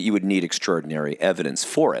thing that you would need extraordinary evidence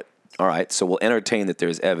for it. All right, so we'll entertain that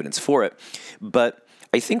there's evidence for it. But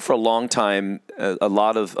I think for a long time, a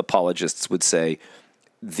lot of apologists would say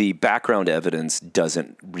the background evidence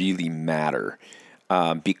doesn't really matter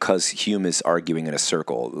because Hume is arguing in a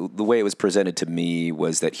circle. The way it was presented to me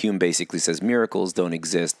was that Hume basically says miracles don't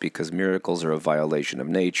exist because miracles are a violation of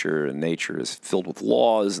nature, and nature is filled with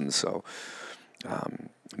laws, and so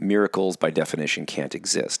miracles, by definition, can't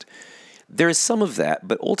exist. There is some of that,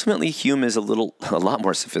 but ultimately Hume is a lot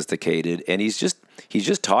more sophisticated, and he's just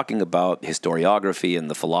talking about historiography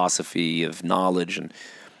and the philosophy of knowledge,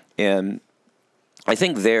 and I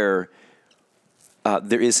think there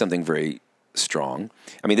is something very strong.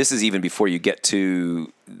 I mean, this is even before you get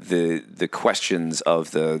to the questions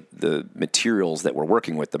of the materials that we're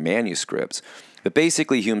working with, the manuscripts. But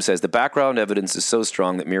basically, Hume says the background evidence is so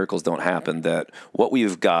strong that miracles don't happen, that what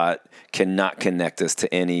we've got cannot connect us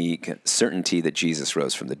to any certainty that Jesus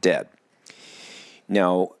rose from the dead.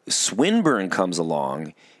 Now, Swinburne comes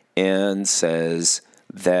along and says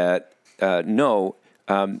that, no,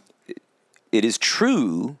 it is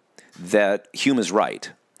true that Hume is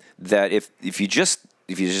right, that if you just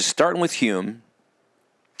start with Hume,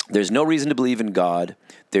 there's no reason to believe in God.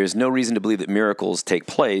 There's no reason to believe that miracles take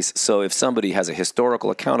place. So if somebody has a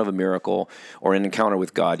historical account of a miracle or an encounter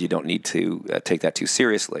with God, you don't need to take that too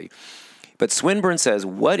seriously. But Swinburne says,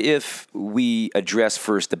 what if we address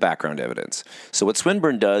first the background evidence? So what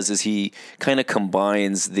Swinburne does is he kind of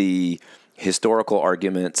combines the historical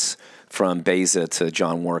arguments from Beza to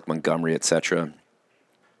John Warwick Montgomery, etc.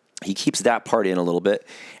 He keeps that part in a little bit.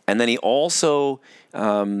 And then he also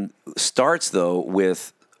starts, though,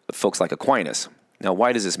 with folks like Aquinas. Now,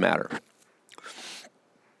 why does this matter?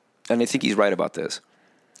 And I think he's right about this.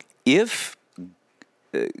 If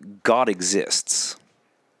God exists,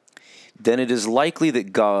 then it is likely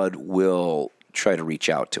that God will try to reach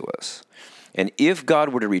out to us. And if God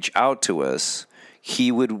were to reach out to us,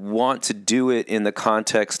 he would want to do it in the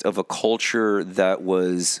context of a culture that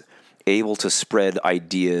was able to spread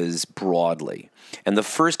ideas broadly. And the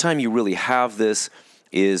first time you really have this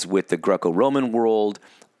is with the Greco-Roman world,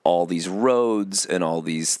 all these roads and all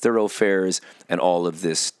these thoroughfares and all of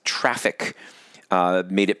this traffic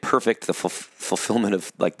made it perfect, the fulfillment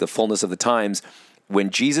of the fullness of the times. When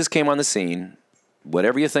Jesus came on the scene,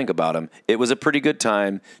 whatever you think about him, it was a pretty good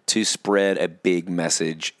time to spread a big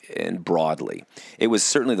message and broadly. It was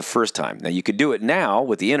certainly the first time. Now, you could do it now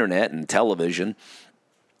with the internet and television,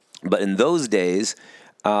 but in those days,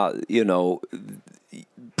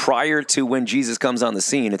 prior to when Jesus comes on the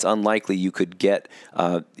scene, it's unlikely you could get,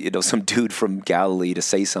 some dude from Galilee to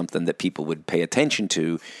say something that people would pay attention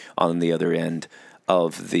to on the other end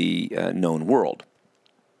of the known world.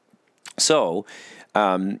 So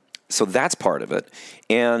that's part of it.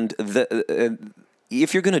 And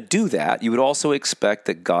if you're going to do that, you would also expect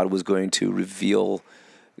that God was going to reveal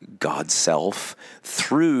God's self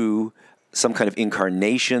through some kind of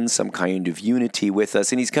incarnation, some kind of unity with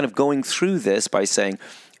us. And he's kind of going through this by saying,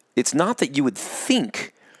 it's not that you would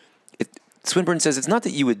think, Swinburne says, it's not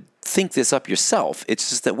that you would think this up yourself. It's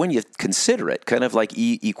just that when you consider it, kind of like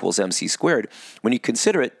E equals MC squared, when you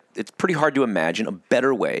consider it, it's pretty hard to imagine a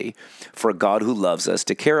better way for a God who loves us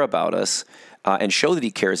to care about us and show that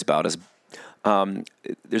he cares about us.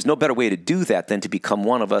 There's no better way to do that than to become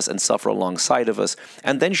one of us and suffer alongside of us,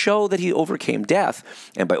 and then show that he overcame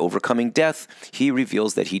death. And by overcoming death, he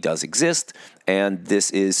reveals that he does exist, and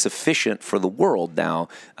this is sufficient for the world now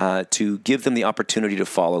to give them the opportunity to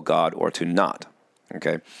follow God or to not.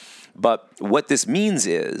 Okay, but what this means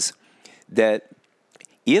is that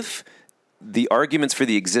if the arguments for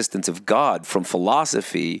the existence of God from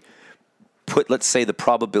philosophy put, let's say, the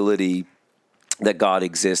probability that God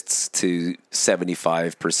exists to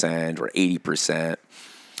 75% or 80%. I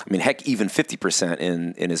mean, heck, even 50%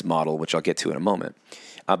 in his model, which I'll get to in a moment.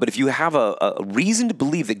 But if you have a reason to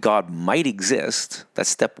believe that God might exist, that's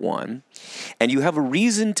step one, and you have a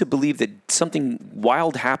reason to believe that something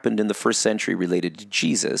wild happened in the first century related to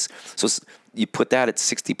Jesus, so you put that at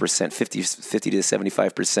 60%, 50 to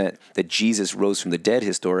 75%, that Jesus rose from the dead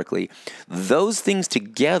historically, those things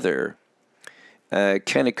together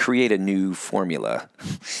kind of create a new formula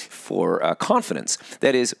for confidence.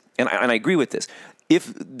 That is, and I agree with this,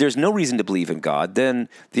 if there's no reason to believe in God, then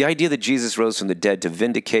the idea that Jesus rose from the dead to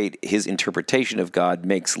vindicate his interpretation of God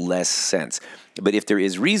makes less sense. But if there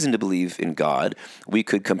is reason to believe in God, we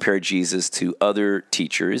could compare Jesus to other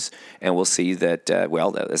teachers, and we'll see that,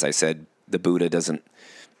 as I said, the Buddha doesn't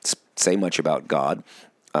say much about God.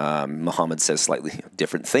 Muhammad says slightly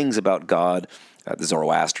different things about God. The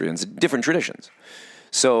Zoroastrians, different traditions.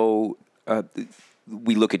 So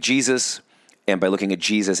we look at Jesus, and by looking at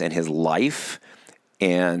Jesus and his life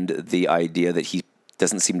and the idea that he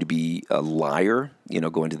doesn't seem to be a liar,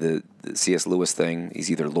 going to the C.S. Lewis thing, he's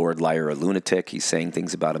either Lord, liar, or lunatic. He's saying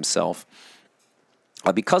things about himself.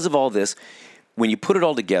 Because of all this, when you put it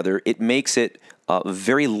all together, it makes it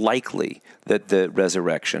very likely that the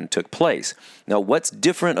resurrection took place. Now, what's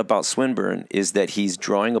different about Swinburne is that he's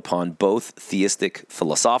drawing upon both theistic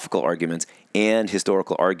philosophical arguments and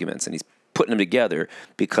historical arguments, and he's putting them together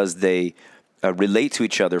because they relate to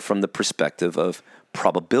each other from the perspective of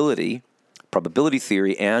probability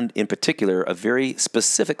theory, and in particular, a very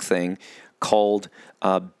specific thing called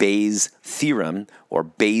Bayes' theorem or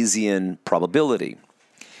Bayesian probability.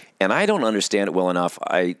 And I don't understand it well enough.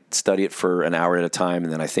 I study it for an hour at a time,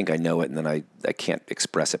 and then I think I know it, and then I can't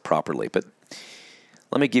express it properly. But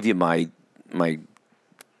let me give you my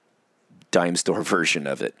dime store version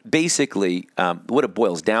of it. Basically, what it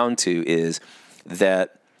boils down to is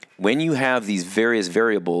that when you have these various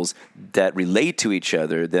variables that relate to each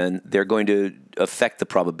other, then they're going to affect the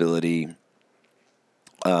probability,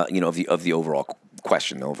 of the overall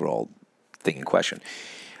question, the overall thing in question.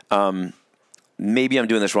 Maybe I'm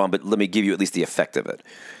doing this wrong, but let me give you at least the effect of it.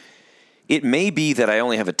 It may be that I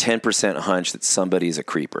only have a 10% hunch that somebody is a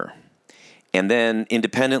creeper. And then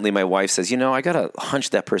independently, my wife says, I got a hunch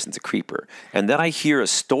that person's a creeper. And then I hear a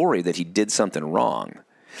story that he did something wrong.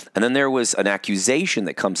 And then there was an accusation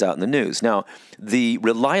that comes out in the news. Now, the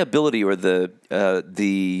reliability or the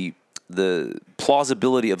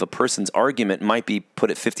plausibility of a person's argument might be put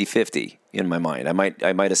at 50-50 in my mind. I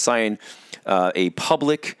might assign a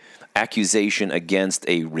public accusation against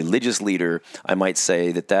a religious leader. I might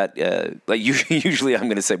say that usually I'm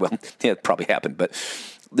going to say, well, yeah, it probably happened, but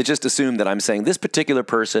let's just assume that I'm saying this particular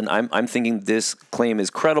person, I'm thinking this claim is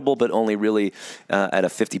credible, but only really at a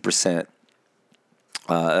 50%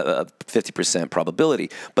 probability.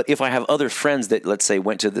 But if I have other friends that, let's say,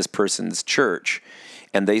 went to this person's church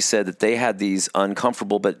and they said that they had these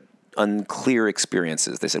uncomfortable but unclear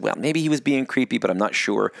experiences, they said, well, maybe he was being creepy, but I'm not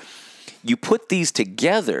sure. You put these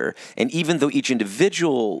together, and even though each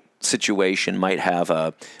individual situation might have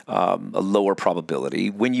a lower probability,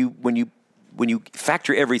 when you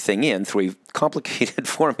factor everything in through a complicated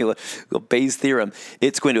formula, Bayes' theorem,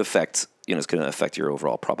 it's going to affect your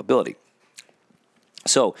overall probability.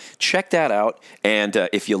 So check that out. And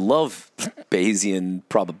if you love Bayesian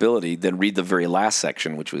probability, then read the very last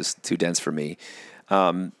section, which was too dense for me,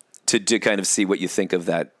 to kind of see what you think of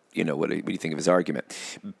that, what do you think of his argument.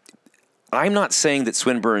 I'm not saying that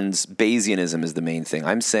Swinburne's Bayesianism is the main thing.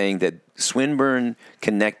 I'm saying that Swinburne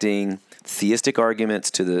connecting theistic arguments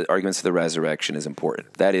to the arguments of the resurrection is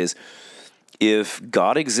important. That is, if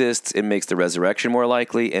God exists, it makes the resurrection more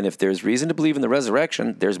likely, and if there's reason to believe in the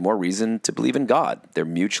resurrection, there's more reason to believe in God. They're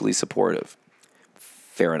mutually supportive.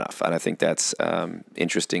 Fair enough, and I think that's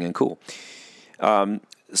interesting and cool.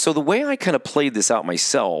 So the way I kind of played this out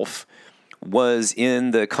myself was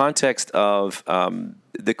in the context of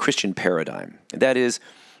the Christian paradigm. That is,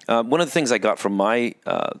 one of the things I got from my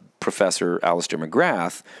professor, Alistair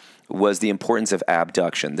McGrath, was the importance of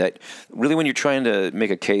abduction. That really, when you're trying to make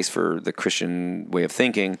a case for the Christian way of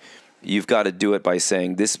thinking, you've got to do it by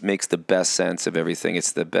saying this makes the best sense of everything.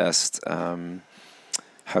 It's the best,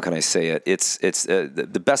 how can I say it? It's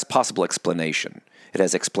the best possible explanation. It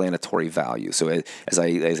has explanatory value. So as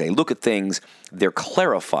I look at things, they're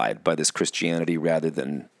clarified by this Christianity rather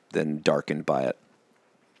than darkened by it.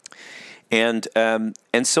 And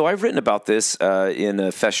so I've written about this in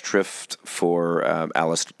a Festschrift for in a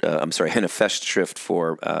Festschrift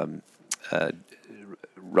for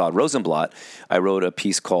Rod Rosenblatt. I wrote a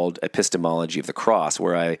piece called Epistemology of the Cross,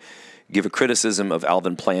 where I give a criticism of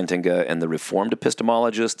Alvin Plantinga and the Reformed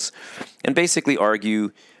epistemologists, and basically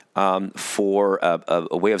argue for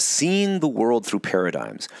a way of seeing the world through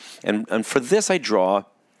paradigms. And for this, I draw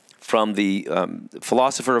from the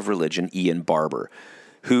philosopher of religion, Ian Barber,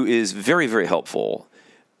 who is very, very helpful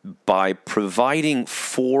by providing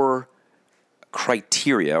 4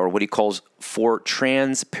 criteria, or what he calls 4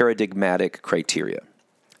 trans-paradigmatic criteria.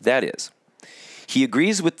 That is, he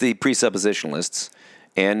agrees with the presuppositionalists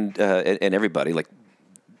and everybody,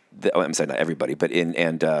 I'm sorry, not everybody, but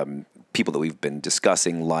people that we've been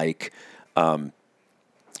discussing, like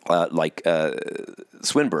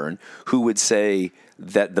Swinburne, who would say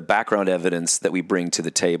that the background evidence that we bring to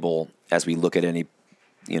the table as we look at any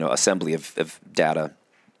assembly of data,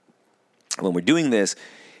 when we're doing this,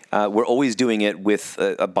 we're always doing it with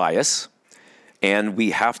a bias, and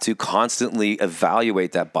we have to constantly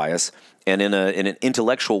evaluate that bias. And in an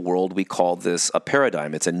intellectual world, we call this a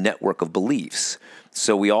paradigm. It's a network of beliefs.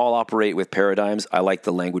 So we all operate with paradigms. I like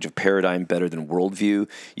the language of paradigm better than worldview.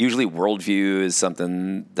 Usually worldview is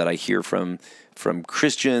something that I hear from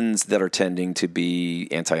Christians that are tending to be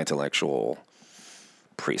anti-intellectual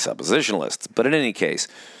presuppositionalists. But in any case,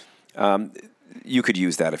 you could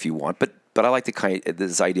use that if you want. But I like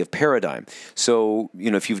this idea of paradigm. So,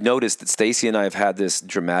 if you've noticed that Stacy and I have had this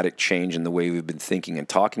dramatic change in the way we've been thinking and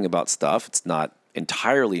talking about stuff, it's not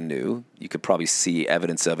entirely new. You could probably see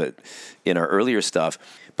evidence of it in our earlier stuff.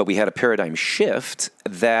 But we had a paradigm shift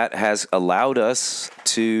that has allowed us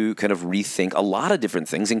to kind of rethink a lot of different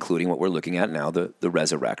things, including what we're looking at now, the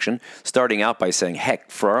resurrection, starting out by saying, heck,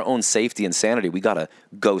 for our own safety and sanity, we got a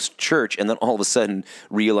ghost church, and then all of a sudden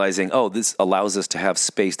realizing, this allows us to have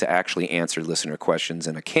space to actually answer listener questions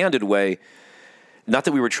in a candid way. Not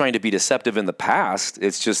that we were trying to be deceptive in the past,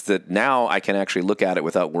 it's just that now I can actually look at it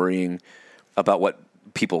without worrying about what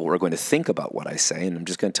people are going to think about what I say, and I'm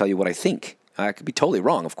just going to tell you what I think. I could be totally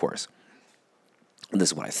wrong, of course. And this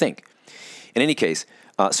is what I think. In any case,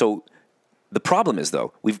 so the problem is,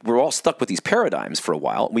 though, we're all stuck with these paradigms for a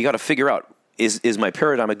while. We got to figure out, is my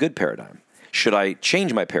paradigm a good paradigm? Should I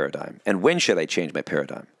change my paradigm? And when should I change my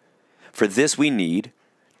paradigm? For this, we need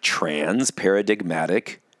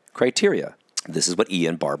trans-paradigmatic criteria. This is what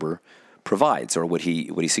Ian Barber provides, or what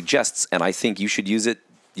he suggests. And I think you should use it.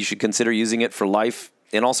 You should consider using it for life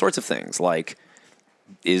in all sorts of things, like,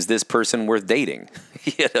 is this person worth dating?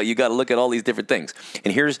 You got to look at all these different things.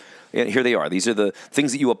 And here they are. These are the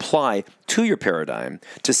things that you apply to your paradigm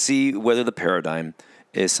to see whether the paradigm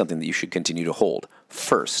is something that you should continue to hold.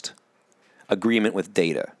 First, agreement with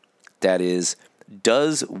data. That is,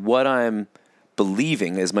 does what I'm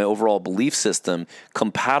believing as my overall belief system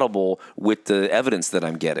compatible with the evidence that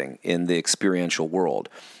I'm getting in the experiential world?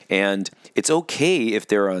 And it's okay if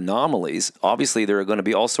there are anomalies. Obviously, there are going to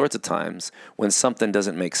be all sorts of times when something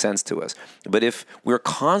doesn't make sense to us. But if we're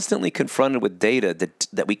constantly confronted with data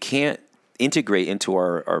that we can't integrate into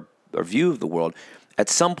our view of the world, at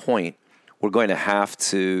some point, we're going to have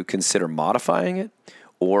to consider modifying it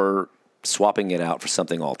or swapping it out for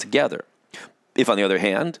something altogether. If, on the other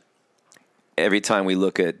hand, every time we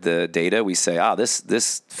look at the data, we say,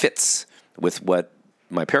 this fits with what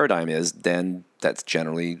my paradigm is, then that's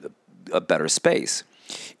generally a better space.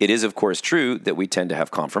 It is, of course, true that we tend to have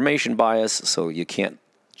confirmation bias, so you can't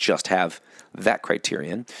just have that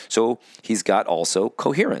criterion. So he's got also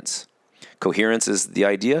coherence. Coherence is the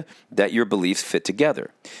idea that your beliefs fit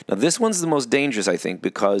together. Now, this one's the most dangerous, I think,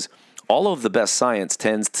 because all of the best science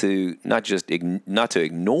tends to not to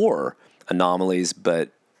ignore anomalies, but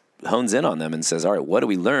hones in on them and says, all right, what do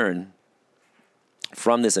we learn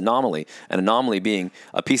from this anomaly? An anomaly being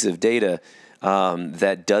a piece of data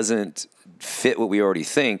that doesn't fit what we already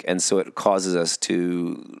think, and so it causes us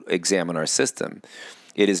to examine our system.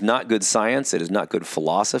 It is not good science. It is not good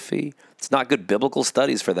philosophy. It's not good biblical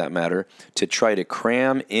studies, for that matter, to try to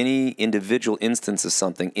cram any individual instance of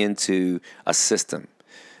something into a system.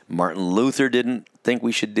 Martin Luther didn't think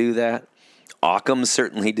we should do that. Occam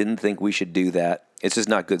certainly didn't think we should do that. It's just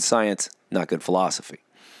not good science, not good philosophy.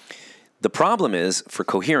 The problem is, for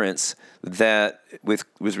coherence, that with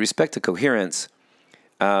respect to coherence,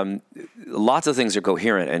 lots of things are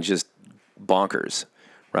coherent and just bonkers,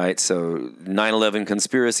 right? So 9/11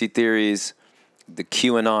 conspiracy theories, the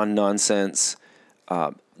QAnon nonsense,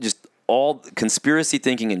 just all conspiracy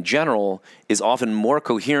thinking in general is often more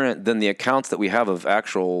coherent than the accounts that we have of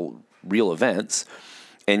actual real events.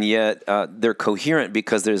 And yet they're coherent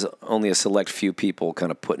because there's only a select few people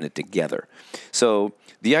kind of putting it together. So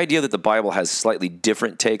the idea that the Bible has slightly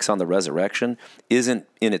different takes on the resurrection isn't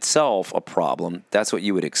in itself a problem. That's what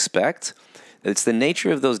you would expect. It's the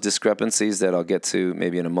nature of those discrepancies that I'll get to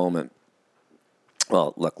maybe in a moment.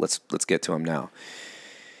 Well, look, let's get to them now.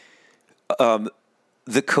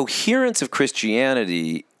 The coherence of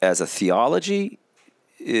Christianity as a theology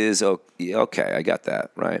is okay. I got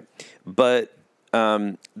that, right? But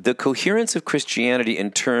the coherence of Christianity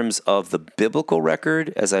in terms of the biblical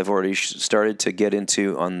record, as I've already started to get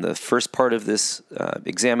into on the first part of this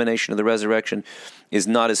examination of the resurrection, is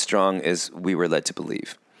not as strong as we were led to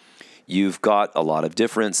believe. You've got a lot of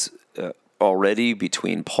difference already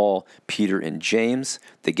between Paul, Peter, and James.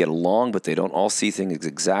 They get along, but they don't all see things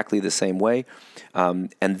exactly the same way. And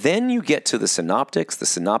then you get to the synoptics. The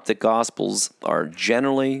synoptic gospels are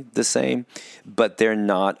generally the same, but they're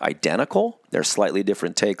not identical. They're slightly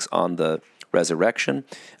different takes on the resurrection.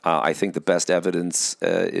 I think the best evidence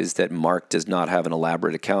is that Mark does not have an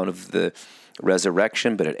elaborate account of the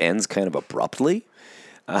resurrection, but it ends kind of abruptly.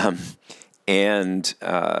 And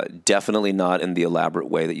definitely not in the elaborate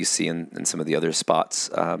way that you see in some of the other spots,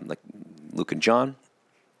 like Luke and John.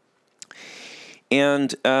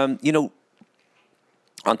 And,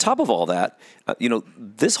 on top of all that,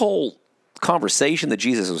 this whole conversation that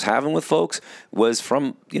Jesus was having with folks was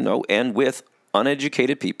from, and with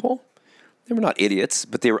uneducated people. They were not idiots,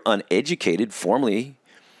 but they were uneducated formally.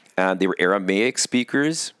 They were Aramaic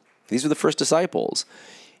speakers. These were the first disciples.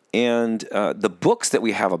 And the books that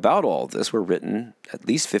we have about all of this were written at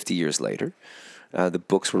least 50 years later. The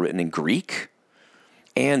books were written in Greek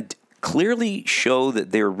and clearly show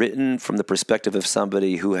that they were written from the perspective of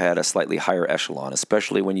somebody who had a slightly higher echelon,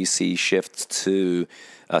 especially when you see shifts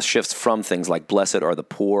from things like blessed are the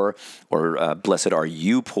poor or blessed are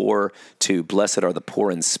you poor to blessed are the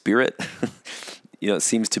poor in spirit. It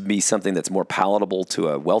seems to be something that's more palatable to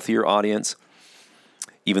a wealthier audience.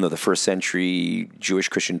 Even though the first century Jewish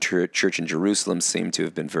Christian church in Jerusalem seemed to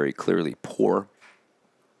have been very clearly poor.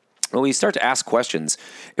 When we start to ask questions,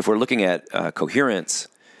 if we're looking at coherence,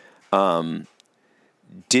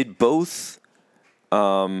 did both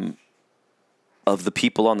of the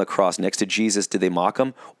people on the cross next to Jesus, did they mock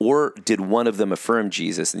him? Or did one of them affirm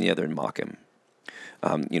Jesus and the other mock him?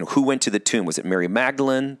 Who went to the tomb? Was it Mary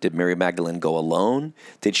Magdalene? Did Mary Magdalene go alone?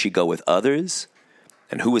 Did she go with others?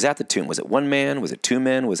 And who was at the tomb? Was it one man? Was it two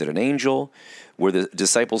men? Was it an angel? Were the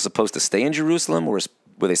disciples supposed to stay in Jerusalem, or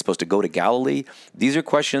were they supposed to go to Galilee? These are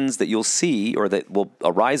questions that you'll see, or that will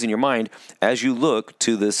arise in your mind as you look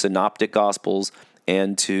to the Synoptic Gospels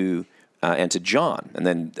and to John. And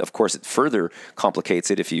then, of course, it further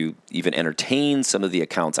complicates it if you even entertain some of the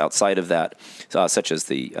accounts outside of that, such as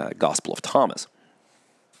the Gospel of Thomas.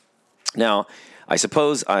 Now, I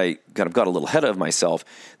suppose I kind of got a little ahead of myself.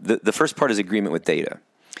 The first part is agreement with data.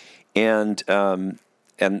 And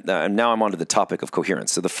now I'm on to the topic of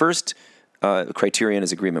coherence. So the first criterion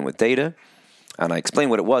is agreement with data. And I explained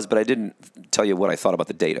what it was, but I didn't tell you what I thought about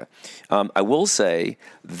the data. I will say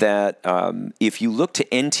that if you look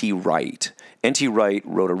to N.T. Wright, N.T. Wright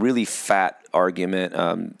wrote a really fat argument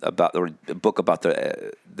about a book about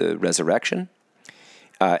the resurrection.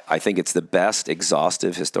 I think it's the best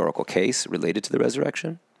exhaustive historical case related to the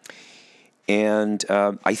resurrection. And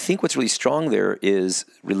I think what's really strong there is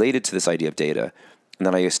related to this idea of data, and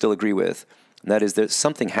that I still agree with, and that is that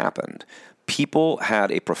something happened. People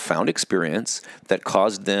had a profound experience that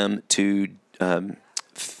caused them to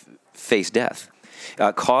face death,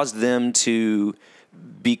 caused them to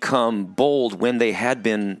become bold when they had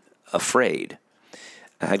been afraid,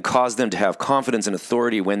 had caused them to have confidence and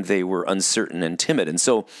authority when they were uncertain and timid. And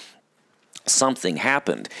so something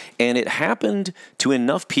happened, and it happened to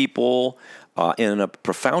enough people in a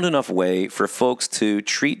profound enough way for folks to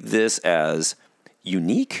treat this as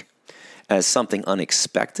unique, as something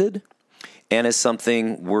unexpected, and as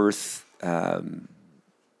something worth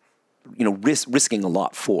risking a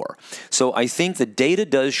lot for. So I think the data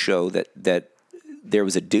does show that there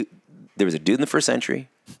was a dude in the first century,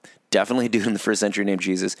 definitely a dude in the first century named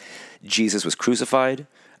Jesus. Jesus was crucified.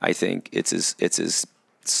 I think it's as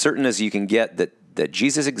certain as you can get that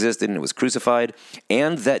Jesus existed and was crucified,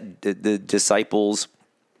 and that the disciples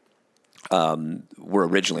were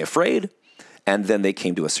originally afraid, and then they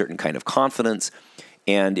came to a certain kind of confidence.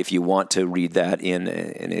 And if you want to read that in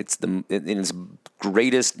its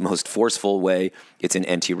greatest, most forceful way, it's in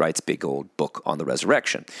N.T. Wright's big old book on the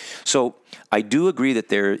resurrection. So I do agree that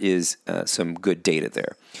there is some good data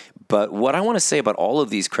there. But what I want to say about all of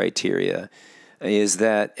these criteria is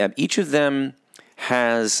that each of them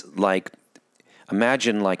has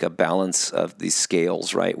imagine a balance of these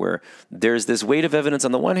scales, right? Where there's this weight of evidence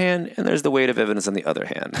on the one hand, and there's the weight of evidence on the other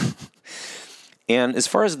hand. And as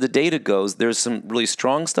far as the data goes, there's some really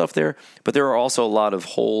strong stuff there, but there are also a lot of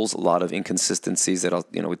holes, a lot of inconsistencies that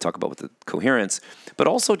we talk about with the coherence, but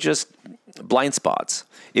also just blind spots.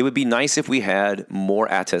 It would be nice if we had more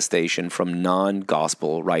attestation from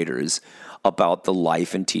non-gospel writers about the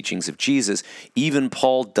life and teachings of Jesus. Even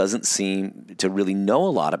Paul doesn't seem to really know a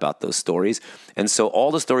lot about those stories, and so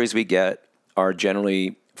all the stories we get are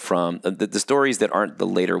generally from the stories that aren't the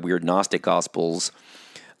later weird Gnostic Gospels.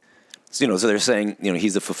 So they're saying,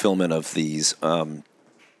 he's the fulfillment of these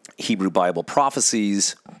Hebrew Bible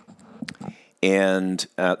prophecies, and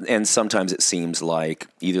sometimes it seems like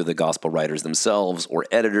either the gospel writers themselves or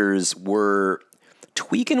editors were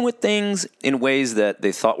tweaking with things in ways that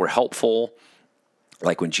they thought were helpful,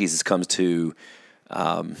 like when Jesus comes to,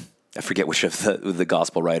 I forget which of the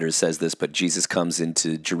gospel writers says this, but Jesus comes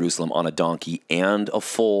into Jerusalem on a donkey and a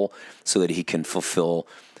foal so that he can fulfill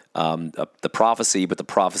the prophecy, but the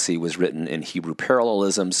prophecy was written in Hebrew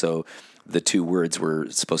parallelism, so the two words were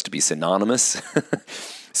supposed to be synonymous.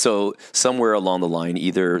 So somewhere along the line,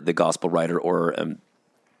 either the gospel writer or an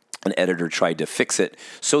editor tried to fix it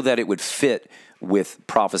so that it would fit with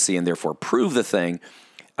prophecy and therefore prove the thing.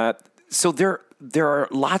 So there are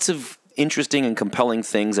lots of interesting and compelling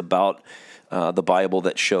things about the Bible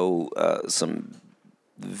that show some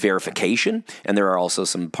verification, and there are also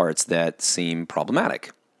some parts that seem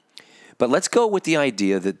problematic. But let's go with the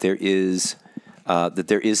idea that there is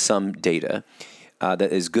some data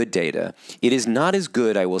that is good data. It is not as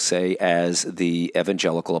good, I will say, as the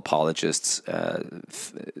evangelical apologists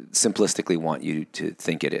simplistically want you to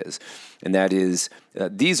think it is. And that is,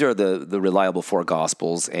 these are the reliable four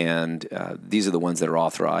Gospels, and these are the ones that are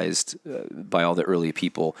authorized by all the early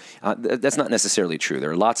people. That's not necessarily true.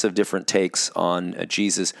 There are lots of different takes on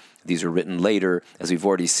Jesus. These were written later. As we've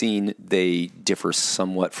already seen, they differ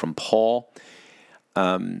somewhat from Paul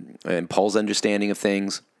and Paul's understanding of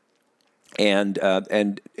things. And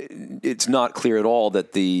it's not clear at all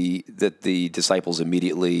that the disciples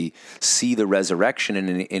immediately see the resurrection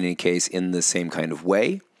in any case in the same kind of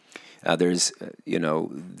way. There's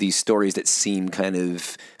these stories that seem kind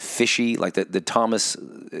of fishy, like the Thomas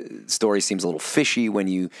story seems a little fishy when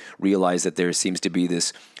you realize that there seems to be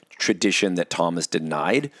this tradition that Thomas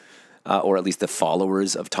denied, or at least the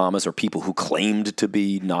followers of Thomas, or people who claimed to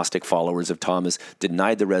be Gnostic followers of Thomas,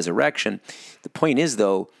 denied the resurrection. The point is,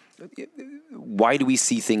 though, why do we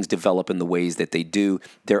see things develop in the ways that they do?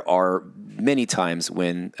 There are many times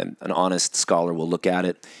when an honest scholar will look at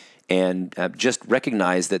it and just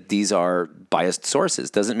recognize that these are biased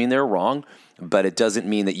sources. Doesn't mean they're wrong, but it doesn't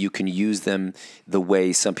mean that you can use them the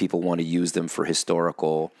way some people want to use them for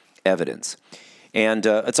historical evidence. And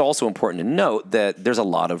it's also important to note that there's a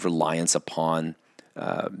lot of reliance upon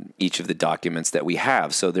each of the documents that we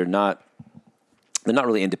have. So they're not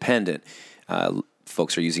really independent.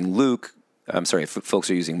 Folks are using Luke. Folks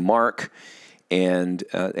are using Mark, and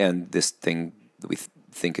this thing that we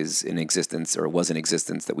think is in existence or was in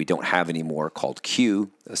existence that we don't have anymore, called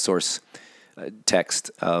Q, a source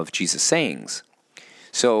text of Jesus' sayings.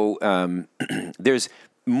 So there's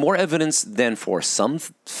more evidence than for some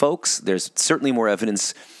folks. There's certainly more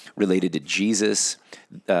evidence related to Jesus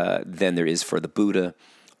than there is for the Buddha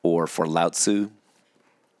or for Lao Tzu.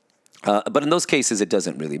 But in those cases, it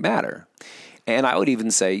doesn't really matter. And I would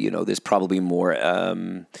even say, there's probably more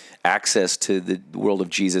access to the world of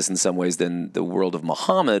Jesus in some ways than the world of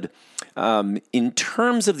Muhammad. In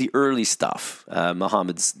terms of the early stuff,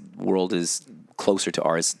 Muhammad's world is closer to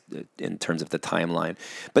ours in terms of the timeline.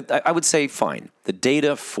 But I would say, fine, the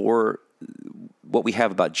data for what we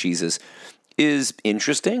have about Jesus is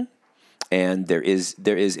interesting, and there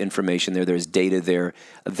is information there. There's data there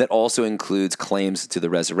that also includes claims to the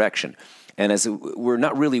resurrection. And as we're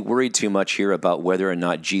not really worried too much here about whether or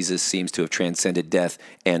not Jesus seems to have transcended death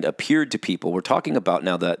and appeared to people, we're talking about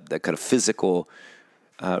now that kind of physical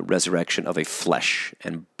resurrection of a flesh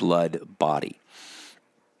and blood body,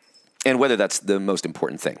 and whether that's the most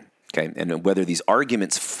important thing. Okay, and whether these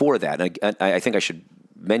arguments for that, and I think I should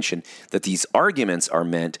mention that these arguments are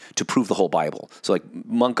meant to prove the whole Bible. So like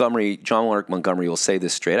John Warwick Montgomery will say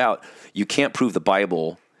this straight out: you can't prove the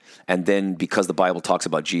Bible and then, because the Bible talks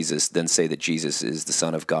about Jesus, then say that Jesus is the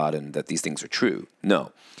Son of God and that these things are true.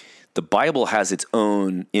 No. The Bible has its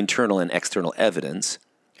own internal and external evidence,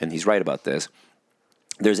 and he's right about this.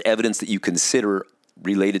 There's evidence that you consider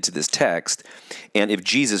related to this text, and if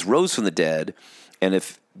Jesus rose from the dead, and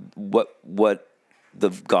if what the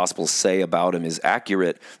Gospels say about him is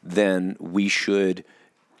accurate, then we should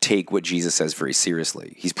take what Jesus says very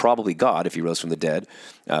seriously. He's probably God if he rose from the dead.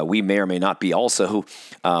 We may or may not be also.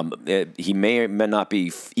 He may or may not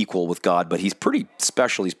be equal with God, but he's pretty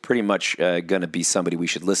special. He's pretty much going to be somebody we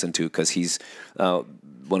should listen to, because he's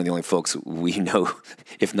one of the only folks we know,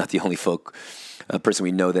 if not the only person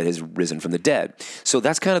we know that has risen from the dead. So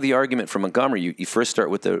that's kind of the argument from Montgomery. You first start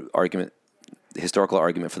with the historical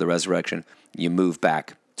argument for the resurrection. You move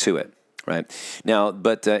back to it, right? Now,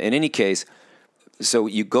 but in any case, so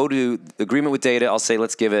you go to agreement with data. I'll say,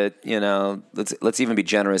 let's give it, let's even be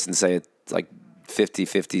generous and say it's like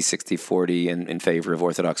 50-50, 60-40 in favor of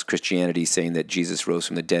Orthodox Christianity, saying that Jesus rose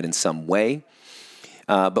from the dead in some way.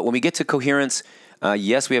 But when we get to coherence,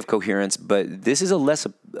 yes, we have coherence, but this is a less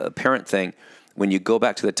apparent thing when you go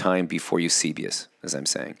back to the time before Eusebius, as I'm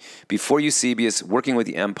saying. Before Eusebius, working with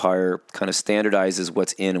the empire kind of standardizes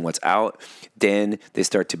what's in and what's out. Then they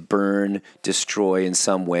start to burn, destroy in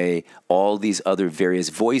some way all these other various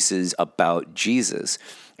voices about Jesus.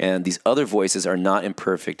 And these other voices are not in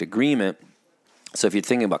perfect agreement. So if you're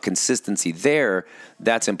thinking about consistency there,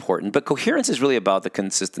 that's important. But coherence is really about the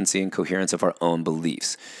consistency and coherence of our own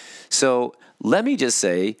beliefs. So let me just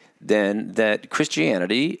say then that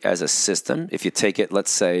Christianity as a system, if you take it,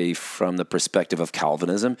 let's say, from the perspective of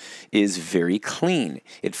Calvinism, is very clean.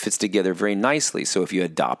 It fits together very nicely. So if you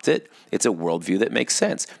adopt it, it's a worldview that makes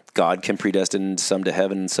sense. God can predestine some to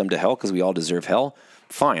heaven and some to hell because we all deserve hell.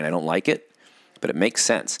 Fine, I don't like it, but it makes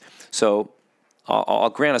sense. So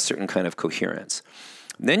I'll grant a certain kind of coherence.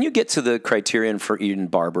 Then you get to the criterion for Eden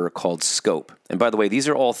Barber called scope. And by the way, these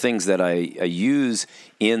are all things that I use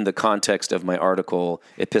in the context of my article,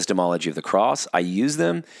 Epistemology of the Cross. I use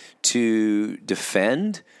them to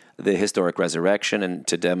defend the historic resurrection and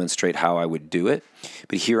to demonstrate how I would do it.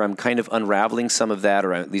 But here I'm kind of unraveling some of that,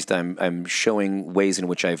 or at least I'm showing ways in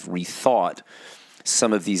which I've rethought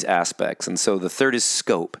some of these aspects. And so the third is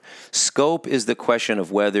scope. Scope is the question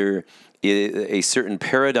of whether a certain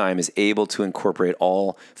paradigm is able to incorporate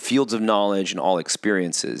all fields of knowledge and all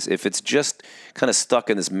experiences. If it's just kind of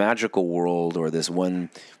stuck in this magical world or this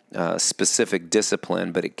one specific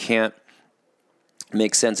discipline, but it can't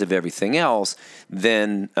make sense of everything else,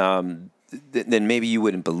 then maybe you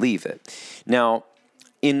wouldn't believe it. Now,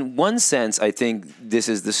 in one sense, I think this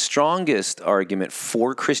is the strongest argument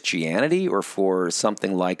for Christianity or for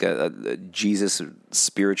something like a Jesus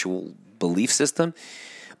spiritual belief system.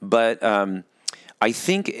 But I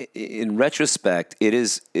think in retrospect, it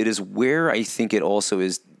is where I think it also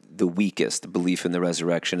is the weakest belief in the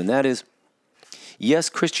resurrection. And that is, yes,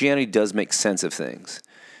 Christianity does make sense of things.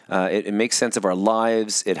 It makes sense of our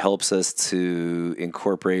lives. It helps us to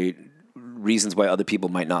incorporate reasons why other people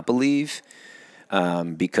might not believe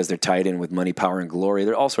because they're tied in with money, power, and glory.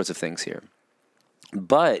 There are all sorts of things here.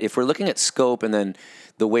 But if we're looking at scope and then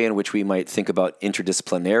the way in which we might think about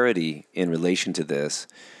interdisciplinarity in relation to this,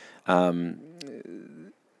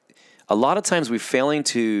 a lot of times we're failing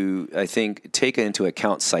to, I think, take into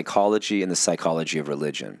account psychology and the psychology of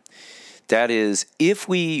religion. That is, if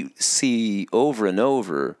we see over and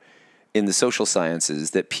over in the social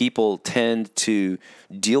sciences that people tend to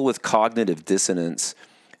deal with cognitive dissonance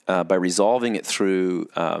by resolving it through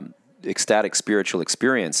ecstatic spiritual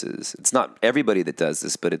experiences, it's not everybody that does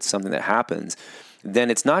this, but it's something that happens,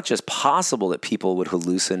 then it's not just possible that people would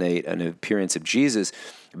hallucinate an appearance of Jesus,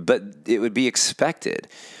 but it would be expected.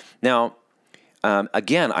 Now,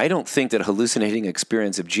 again, I don't think that hallucinating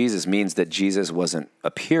experience of Jesus means that Jesus wasn't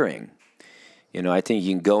appearing. I think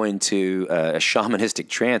you can go into a shamanistic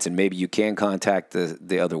trance and maybe you can contact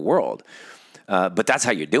the other world, but that's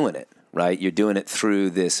how you're doing it, right? You're doing it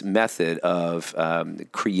through this method of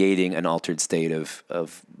creating an altered state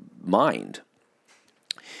of mind.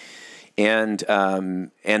 And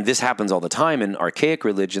this happens all the time in archaic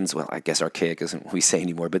religions. Well, I guess archaic isn't what we say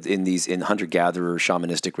anymore, but in hunter-gatherer,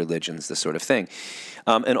 shamanistic religions, this sort of thing.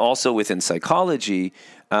 And also within psychology,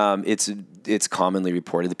 it's commonly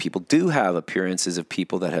reported that people do have appearances of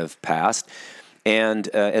people that have passed. And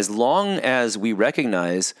as long as we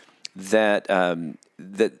recognize that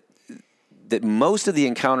that most of the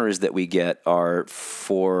encounters that we get are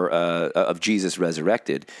of Jesus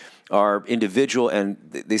resurrected, are individual, and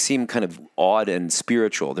they seem kind of odd and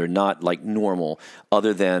spiritual. They're not like normal,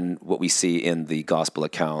 other than what we see in the gospel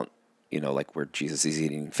account, like where Jesus is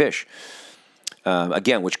eating fish.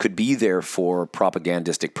 Again, which could be there for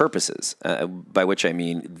propagandistic purposes, by which I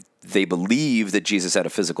mean they believe that Jesus had a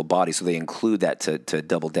physical body, so they include that to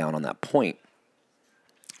double down on that point.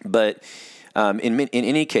 But in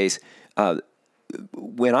any case,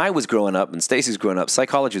 when I was growing up and Stacy's growing up,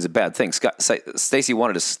 psychology was a bad thing. Stacy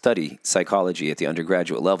wanted to study psychology at the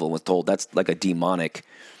undergraduate level and was told that's like a demonic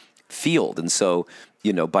field. And so,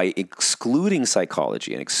 by excluding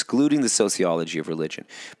psychology and excluding the sociology of religion,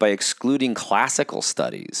 by excluding classical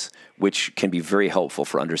studies, which can be very helpful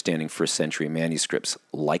for understanding first century manuscripts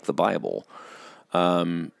like the Bible,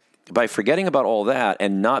 by forgetting about all that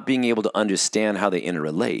and not being able to understand how they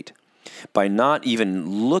interrelate, by not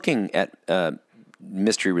even looking at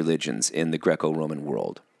mystery religions in the Greco-Roman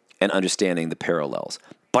world and understanding the parallels,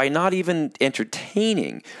 by not even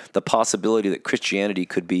entertaining the possibility that Christianity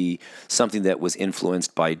could be something that was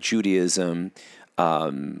influenced by Judaism,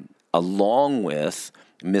 along with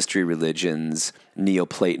mystery religions,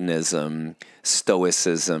 Neoplatonism,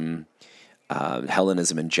 Stoicism,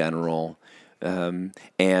 Hellenism in general,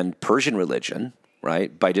 and Persian religion,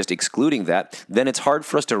 right? By just excluding that, then it's hard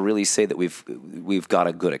for us to really say that we've got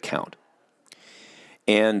a good account.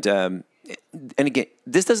 And again,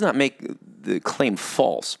 this does not make the claim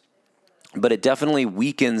false, but it definitely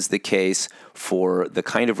weakens the case for the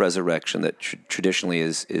kind of resurrection that traditionally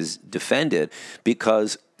is defended,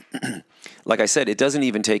 because, like I said, it doesn't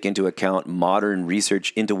even take into account modern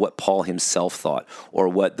research into what Paul himself thought or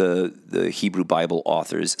what the Hebrew Bible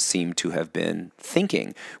authors seem to have been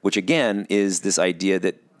thinking, which again is this idea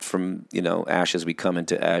that from ash as we come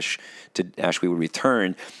into ash, to ash we will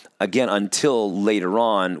return, again until later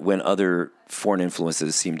on when other foreign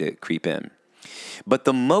influences seem to creep in. But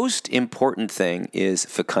the most important thing is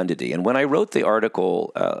fecundity. And when I wrote the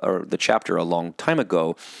article or the chapter a long time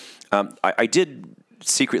ago, I did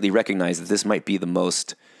secretly recognize that this might be the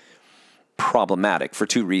most problematic for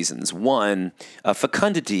two reasons. One,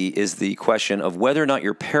 fecundity is the question of whether or not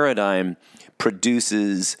your paradigm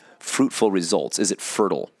produces fruitful results. Is it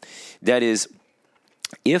fertile? That is,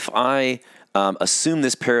 if I assume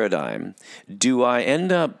this paradigm, do I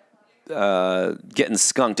end up getting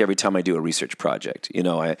skunked every time I do a research project?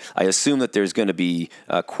 I assume that there's going to be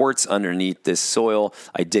quartz underneath this soil.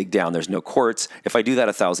 I dig down, there's no quartz. If I do that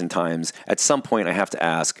 1,000 times, at some point I have to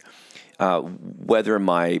ask whether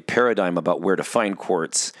my paradigm about where to find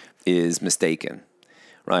quartz is mistaken,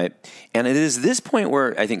 right? And it is this point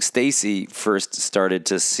where I think Stacy first started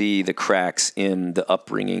to see the cracks in the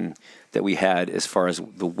upbringing that we had as far as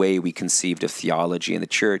the way we conceived of theology in the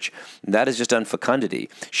church. And that is just unfecundity.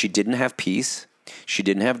 She didn't have peace. She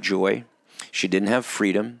didn't have joy. She didn't have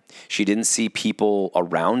freedom. She didn't see people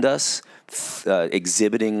around us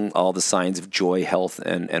exhibiting all the signs of joy, health,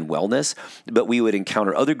 and wellness. But we would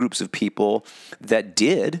encounter other groups of people that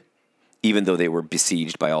did, even though they were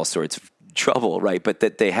besieged by all sorts of trouble, right? But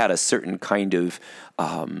that they had a certain kind of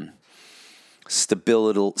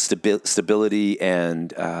stability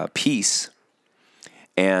and peace,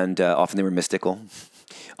 and often they were mystical.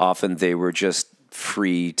 Often they were just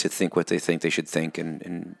free to think what they think they should think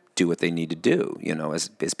and do what they need to do,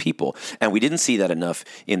 as people. And we didn't see that enough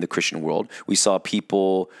in the Christian world. We saw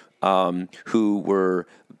people who were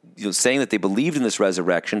saying that they believed in this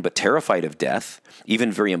resurrection, but terrified of death.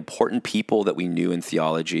 Even very important people that we knew in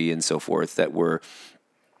theology and so forth that were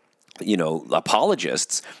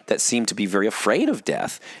apologists that seemed to be very afraid of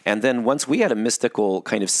death. And then once we had a mystical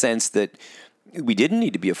kind of sense that we didn't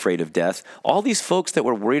need to be afraid of death, all these folks that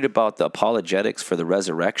were worried about the apologetics for the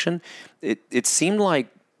resurrection, it seemed like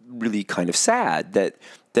really kind of sad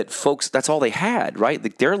that folks, that's all they had, right?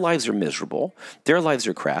 Like their lives are miserable. Their lives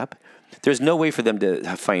are crap. There's no way for them to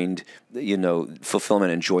find,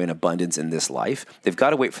 fulfillment and joy and abundance in this life. They've got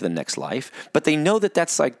to wait for the next life. But they know that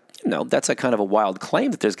that's like, that's a kind of a wild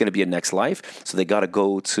claim that there's going to be a next life. So they got to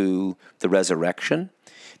go to the resurrection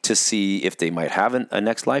to see if they might have a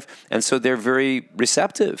next life. And so they're very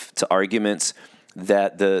receptive to arguments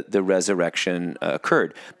that the resurrection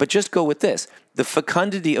occurred. But just go with this. The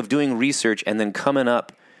fecundity of doing research and then coming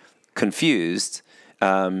up confused.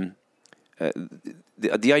 The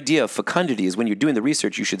idea of fecundity is when you're doing the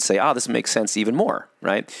research, you should say, this makes sense even more,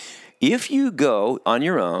 right? If you go on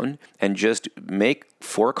your own and just make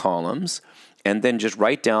 4 columns and then just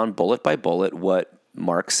write down bullet by bullet what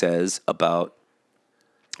Mark says about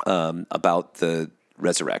the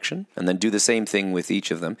resurrection, and then do the same thing with each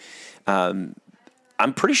of them,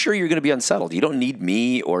 I'm pretty sure you're going to be unsettled. You don't need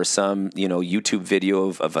me or some YouTube video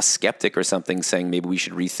of a skeptic or something saying maybe we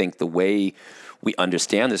should rethink the way we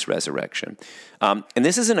understand this resurrection. And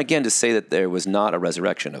this isn't, again, to say that there was not a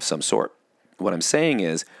resurrection of some sort. What I'm saying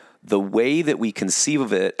is the way that we conceive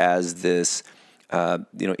of it as this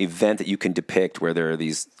event that you can depict where there are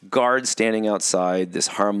these guards standing outside, this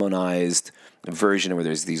harmonized version where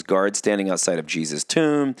there's these guards standing outside of Jesus'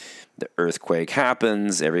 tomb, the earthquake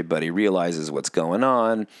happens, everybody realizes what's going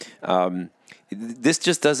on. This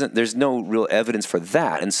just doesn't, there's no real evidence for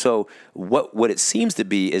that. And so what it seems to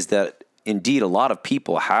be is that indeed a lot of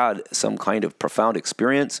people had some kind of profound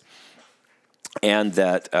experience, and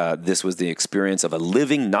that this was the experience of a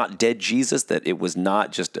living, not dead Jesus, that it was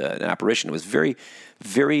not just an apparition. It was very,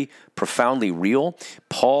 very profoundly real.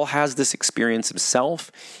 Paul has this experience himself,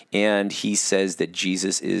 and he says that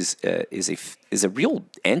Jesus is a real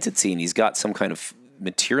entity, and he's got some kind of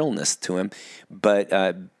materialness to him, but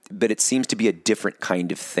it seems to be a different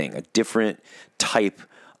kind of thing, a different type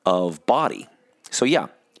of body. So yeah,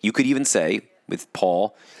 you could even say with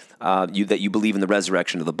Paul, that you believe in the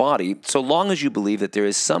resurrection of the body, so long as you believe that there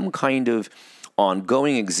is some kind of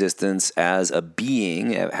ongoing existence as a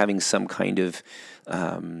being, having some kind of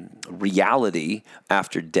reality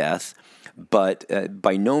after death, but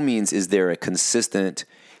by no means is there a consistent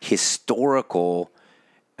historical,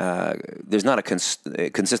 there's not a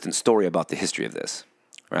consistent story about the history of this,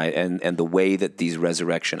 right? And the way that these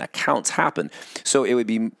resurrection accounts happen. So it would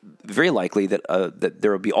be very likely that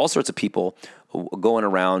there would be all sorts of people going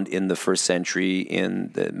around in the first century in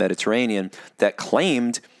the Mediterranean that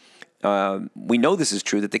claimed, we know this is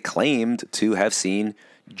true, that they claimed to have seen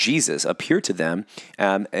Jesus appear to them,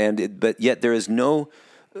 but yet there is no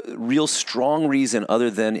real strong reason other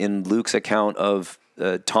than in Luke's account of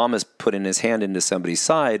Thomas putting his hand into somebody's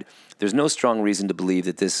side. There's no strong reason to believe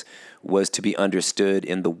that this was to be understood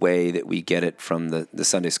in the way that we get it from the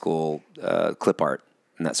Sunday school clip art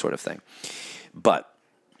and that sort of thing. But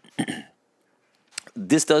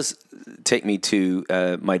this does take me to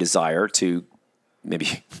my desire to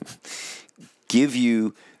maybe give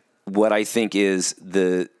you what I think is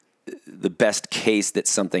the best case that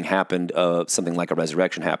something happened, something like a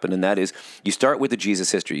resurrection happened, and that is you start with the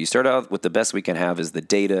Jesus history. You start out with the best we can have is the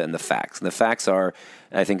data and the facts. And the facts are,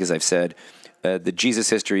 I think as I've said, the Jesus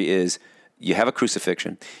history is you have a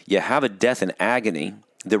crucifixion, you have a death in agony.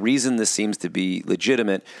 The reason this seems to be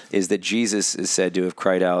legitimate is that Jesus is said to have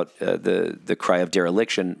cried out the cry of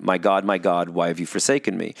dereliction, my God, why have you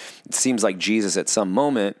forsaken me?" It seems like Jesus at some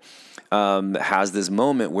moment has this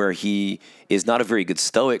moment where he is not a very good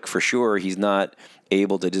stoic for sure. He's not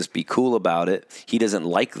able to just be cool about it. He doesn't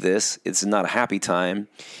like this. It's not a happy time.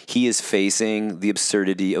 He is facing the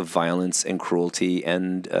absurdity of violence and cruelty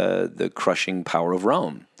and the crushing power of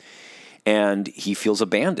Rome. And he feels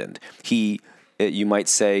abandoned. You might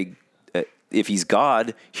say, if he's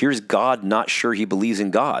God, here's God not sure he believes in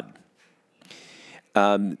God.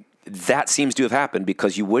 That seems to have happened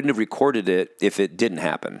because you wouldn't have recorded it if it didn't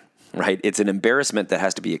happen, right? It's an embarrassment that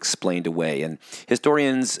has to be explained away. And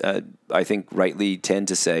historians, I think, rightly tend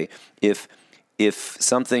to say, if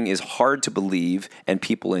something is hard to believe and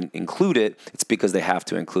people include it, it's because they have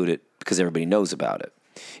to include it because everybody knows about it.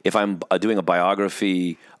 If I'm doing a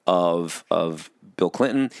biography of Bill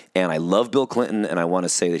Clinton, and I love Bill Clinton, and I want to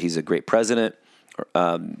say that he's a great president,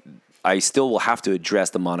 I still will have to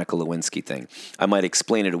address the Monica Lewinsky thing. I might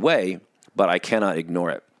explain it away, but I cannot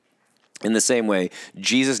ignore it. In the same way,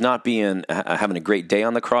 Jesus not having a great day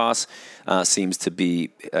on the cross seems to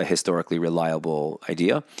be a historically reliable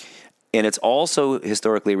idea. And it's also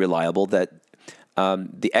historically reliable that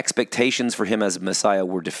the expectations for him as Messiah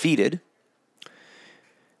were defeated.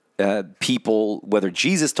 People, whether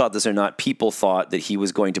Jesus taught this or not, people thought that he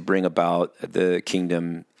was going to bring about the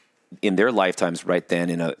kingdom in their lifetimes right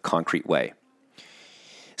then in a concrete way.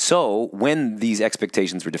 So when these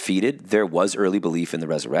expectations were defeated, there was early belief in the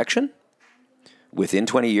resurrection. Within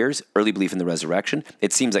 20 years, early belief in the resurrection.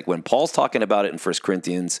 It seems like when Paul's talking about it in 1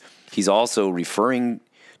 Corinthians, he's also referring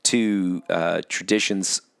to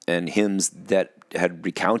traditions and hymns that had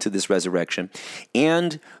recounted this resurrection.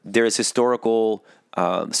 And there is historical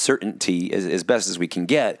certainty as best as we can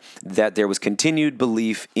get that there was continued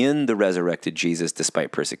belief in the resurrected Jesus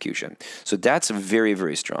despite persecution. So that's very,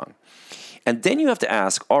 very strong. And then you have to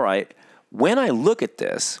ask, all right, when I look at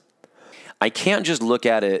this, I can't just look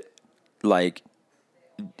at it like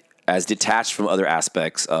as detached from other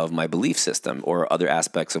aspects of my belief system or other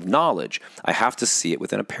aspects of knowledge. I have to see it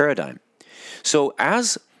within a paradigm. So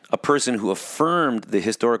as a person who affirmed the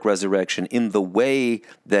historic resurrection in the way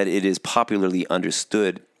that it is popularly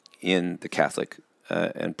understood in the Catholic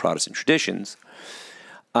and Protestant traditions,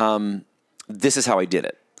 this is how I did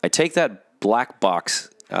it. I take that black box,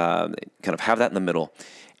 kind of have that in the middle,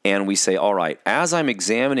 and we say, all right, as I'm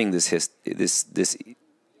examining this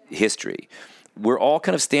history, we're all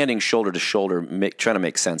kind of standing shoulder to shoulder, trying to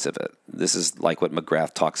make sense of it. This is like what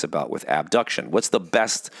McGrath talks about with abduction. What's the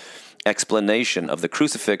best explanation of the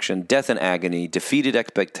crucifixion, death and agony, defeated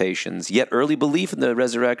expectations, yet early belief in the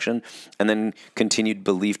resurrection, and then continued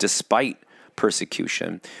belief despite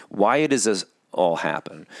persecution? Why does this all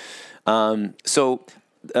happen? So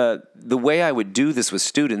the way I would do this with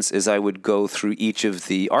students is I would go through each of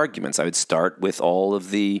the arguments. I would start with all of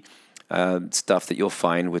the stuff that you'll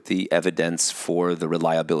find with the evidence for the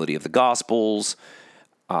reliability of the Gospels.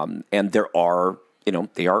 And there are,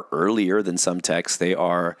 they are earlier than some texts. They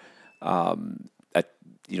are, they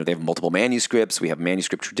have multiple manuscripts. We have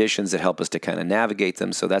manuscript traditions that help us to kind of navigate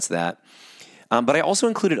them. So that's that. But I also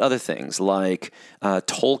included other things like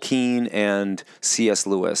Tolkien and C.S.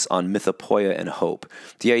 Lewis on mythopoeia and hope.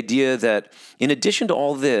 The idea that in addition to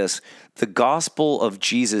all this, the gospel of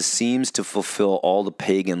Jesus seems to fulfill all the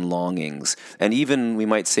pagan longings, and even, we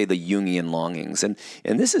might say, the Jungian longings. And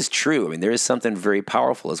this is true. I mean, there is something very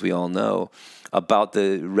powerful, as we all know, about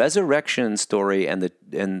the resurrection story and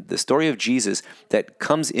the story of Jesus that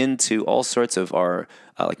comes into all sorts of our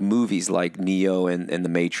like movies like Neo and The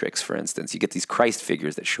Matrix, for instance. You get these Christ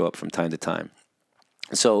figures that show up from time to time.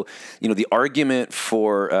 So, the argument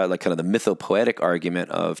for like kind of the mythopoetic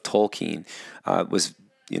argument of Tolkien was,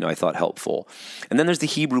 I thought helpful. And then there's the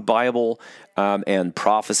Hebrew Bible and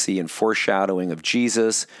prophecy and foreshadowing of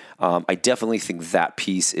Jesus. I definitely think that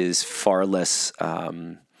piece is far less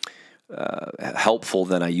helpful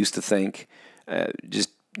than I used to think,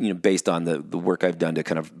 just based on the work I've done to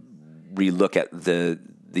kind of relook at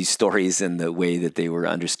these stories and the way that they were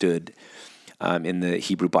understood in the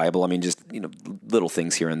Hebrew Bible. I mean, just little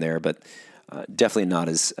things here and there, but definitely not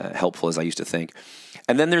as helpful as I used to think.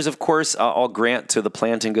 And then there's, of course, I'll grant to the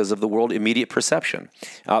Plantingas of the world, immediate perception.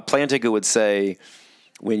 Plantinga would say,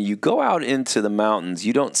 when you go out into the mountains,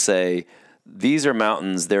 you don't say, these are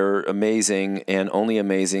mountains, they're amazing, and only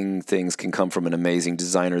amazing things can come from an amazing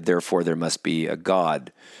designer, therefore there must be a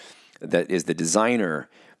God that is the designer.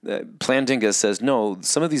 Plantinga says, no,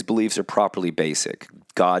 some of these beliefs are properly basic.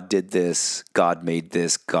 God did this, God made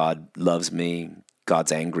this, God loves me,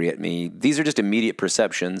 God's angry at me. These are just immediate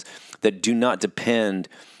perceptions that do not depend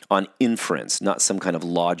on inference, not some kind of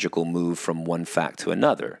logical move from one fact to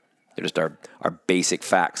another. They're just our basic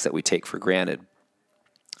facts that we take for granted.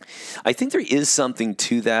 I think there is something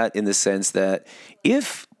to that in the sense that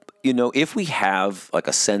if we have like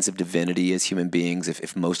a sense of divinity as human beings,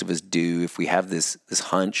 if most of us do, if we have this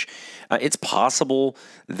hunch, it's possible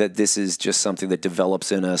that this is just something that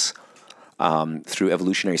develops in us through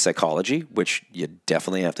evolutionary psychology, which you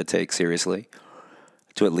definitely have to take seriously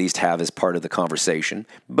to at least have as part of the conversation.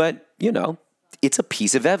 But, it's a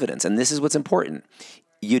piece of evidence, and this is what's important.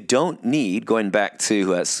 You don't need, going back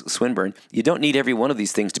to Swinburne, you don't need every one of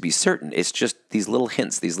these things to be certain. It's just these little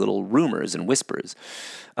hints, these little rumors and whispers.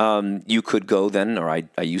 You could go then, or I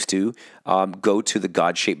used to, go to the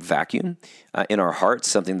God-shaped vacuum in our hearts,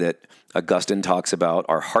 something that Augustine talks about.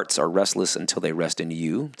 Our hearts are restless until they rest in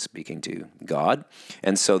you, speaking to God.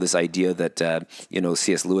 And so this idea that,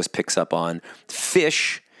 C.S. Lewis picks up on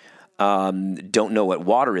fish don't know what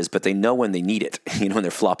water is, but they know when they need it, when they're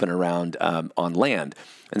flopping around on land.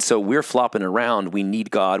 And so we're flopping around. We need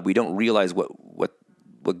God. We don't realize what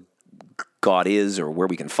God is or where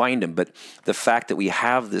we can find him. But the fact that we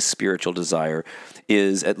have this spiritual desire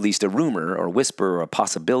is at least a rumor or a whisper or a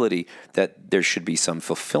possibility that there should be some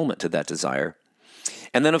fulfillment to that desire.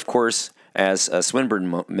 And then, of course, as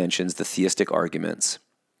Swinburne mentions, the theistic arguments,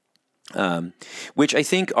 which I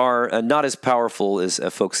think are not as powerful as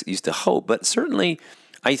folks used to hope, but certainly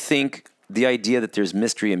I think the idea that there's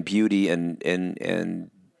mystery and beauty and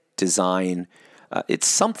design, it's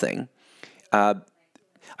something.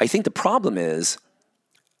 I think the problem is,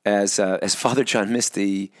 as Father John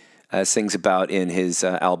Misty sings about in his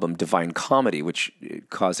album Divine Comedy, which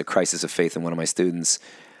caused a crisis of faith in one of my students,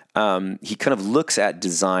 he kind of looks at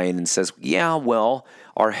design and says, "Yeah, well,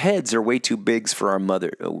 our heads are way too big for our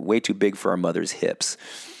mother's hips."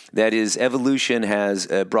 That is, evolution has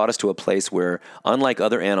brought us to a place where, unlike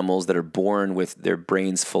other animals that are born with their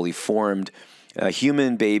brains fully formed,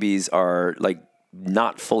 human babies are like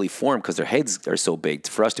not fully formed because their heads are so big.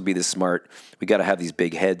 For us to be this smart, we got to have these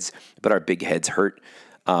big heads, but our big heads hurt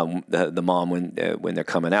the mom when they're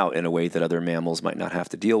coming out in a way that other mammals might not have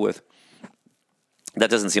to deal with. That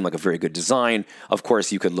doesn't seem like a very good design. Of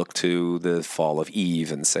course, you could look to the fall of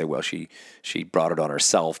Eve and say, well, she brought it on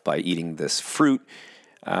herself by eating this fruit.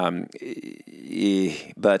 But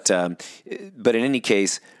in any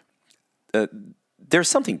case, there's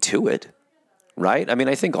something to it, right? I mean,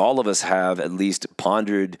 I think all of us have at least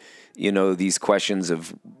pondered, these questions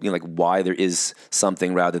of, like why there is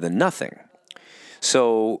something rather than nothing.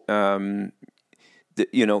 So,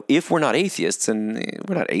 if we're not atheists, and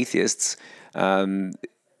we're not atheists,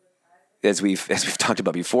 as we've talked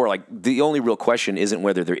about before, like the only real question isn't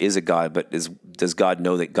whether there is a God, but does God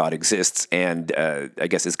know that God exists? And I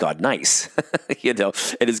guess, is God nice?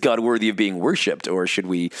 And is God worthy of being worshipped, or should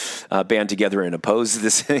we band together and oppose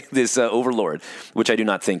this overlord? Which I do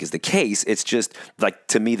not think is the case. It's just like,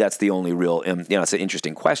 to me, that's the only real. It's an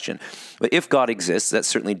interesting question. But if God exists, that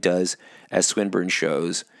certainly does, as Swinburne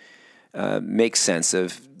shows, make sense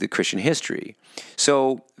of the Christian history.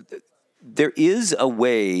 So there is a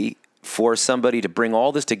way for somebody to bring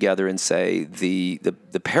all this together and say the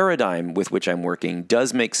paradigm with which I'm working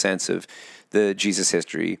does make sense of the Jesus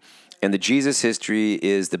history, and the Jesus history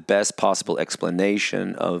is the best possible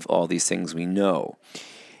explanation of all these things we know.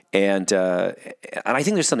 And I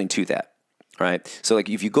think there's something to that, right? So like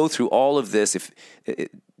if you go through all of this,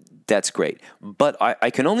 that's great. But I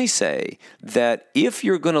can only say that if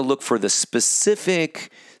you're going to look for the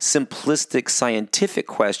specific, simplistic, scientific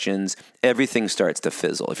questions, everything starts to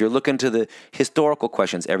fizzle. If you're looking to the historical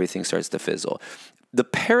questions, everything starts to fizzle. The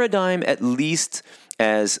paradigm, at least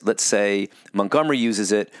as, let's say, Montgomery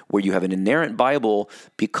uses it, where you have an inerrant Bible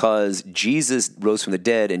because Jesus rose from the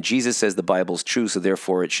dead and Jesus says the Bible's true, so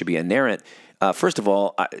therefore it should be inerrant. First of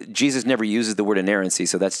all, Jesus never uses the word inerrancy,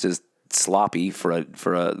 so that's just sloppy for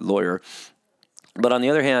a lawyer. But on the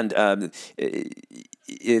other hand,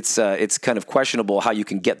 it's kind of questionable how you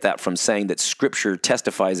can get that from saying that Scripture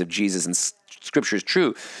testifies of Jesus and Scripture is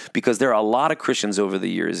true, because there are a lot of Christians over the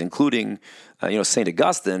years, including St.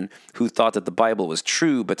 Augustine, who thought that the Bible was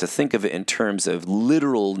true, but to think of it in terms of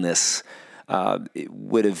literalness it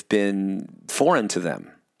would have been foreign to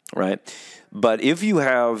them, right? But if you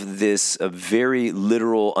have this very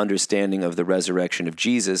literal understanding of the resurrection of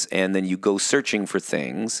Jesus, and then you go searching for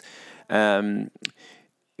things,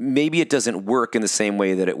 maybe it doesn't work in the same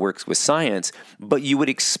way that it works with science, but you would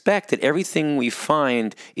expect that everything we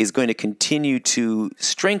find is going to continue to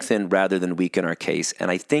strengthen rather than weaken our case.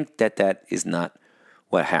 And I think that is not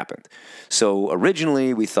what happened. So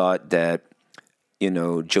originally we thought that,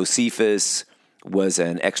 Josephus was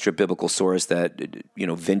an extra biblical source that,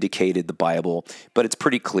 vindicated the Bible, but it's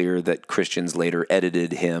pretty clear that Christians later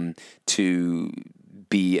edited him to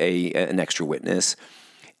be an extra witness.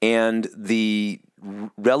 And the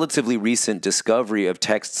relatively recent discovery of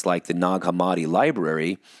texts like the Nag Hammadi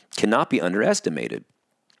library cannot be underestimated.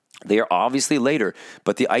 They are obviously later,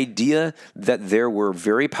 but the idea that there were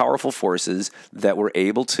very powerful forces that were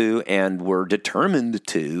able to and were determined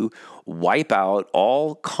to wipe out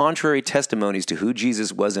all contrary testimonies to who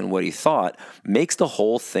Jesus was and what he thought makes the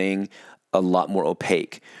whole thing a lot more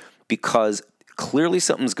opaque, because clearly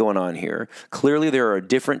something's going on here. Clearly there are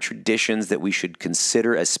different traditions that we should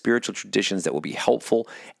consider as spiritual traditions that will be helpful,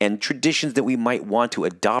 and traditions that we might want to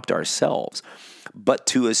adopt ourselves. But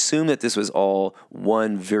to assume that this was all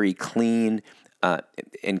one very clean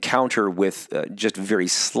encounter with just very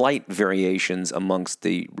slight variations amongst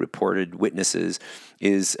the reported witnesses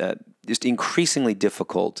is just increasingly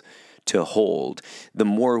difficult to hold. The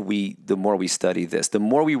more we study this, the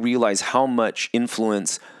more we realize how much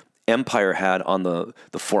influence empire had on the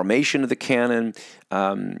formation of the canon.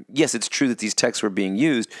 Yes, it's true that these texts were being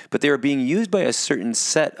used, but they were being used by a certain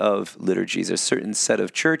set of liturgies, a certain set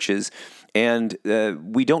of churches, and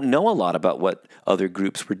we don't know a lot about what other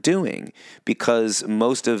groups were doing because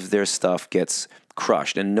most of their stuff gets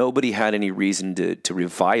crushed, and nobody had any reason to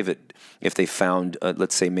revive it if they found,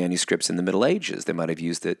 let's say, manuscripts in the Middle Ages. They might have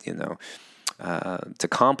used it, to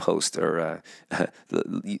compost or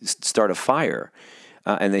start a fire.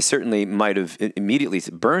 And they certainly might have immediately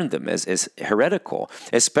burned them as heretical,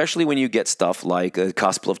 especially when you get stuff like the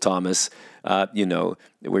Gospel of Thomas,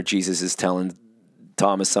 where Jesus is telling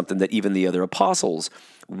Thomas something that even the other apostles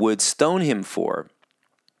would stone him for.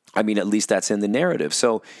 I mean, at least that's in the narrative.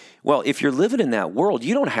 So, well, if you're living in that world,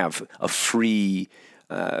 you don't have a free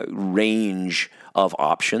range of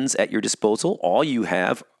options at your disposal. All you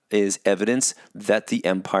have is evidence that the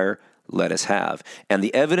empire let us have. And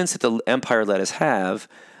the evidence that the empire let us have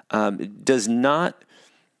does not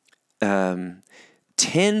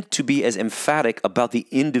tend to be as emphatic about the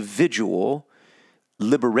individual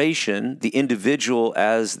liberation, the individual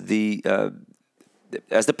as the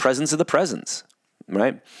presence of the presence,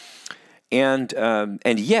 right? And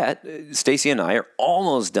yet, Stacy and I are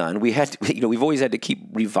almost done. We've always had to keep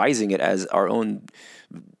revising it as our own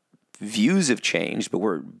views have changed, but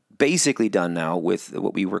we're basically done now with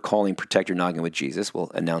what we were calling Protect Your Noggin with Jesus.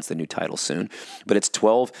 We'll announce the new title soon. But it's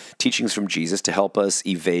 12 teachings from Jesus to help us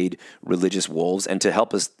evade religious wolves and to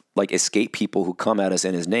help us escape people who come at us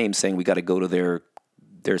in his name saying we got to go to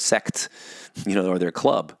their sect, or their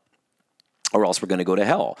club, or else we're going to go to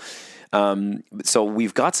hell. So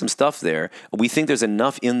we've got some stuff there. We think there's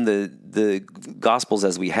enough in the Gospels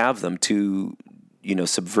as we have them to,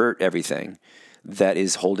 subvert everything that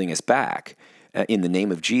is holding us back in the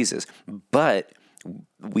name of Jesus. But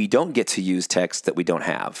we don't get to use texts that we don't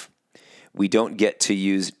have. We don't get to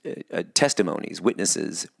use testimonies,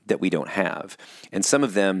 witnesses that we don't have. And some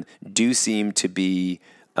of them do seem to be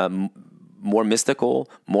more mystical,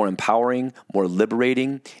 more empowering, more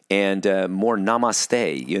liberating, and more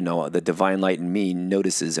namaste. The divine light in me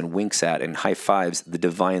notices and winks at and high fives the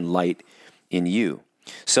divine light in you.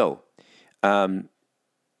 So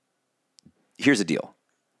here's the deal.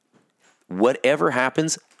 Whatever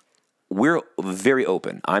happens, we're very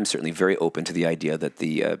open. I'm certainly very open to the idea that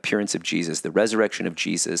the appearance of Jesus, the resurrection of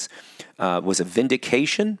Jesus, was a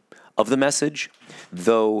vindication of the message,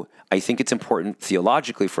 though I think it's important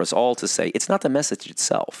theologically for us all to say it's not the message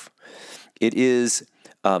itself. It is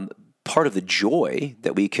part of the joy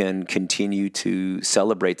that we can continue to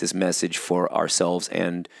celebrate this message for ourselves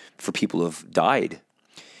and for people who have died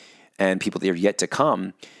and people that are yet to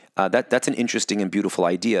come. That's an interesting and beautiful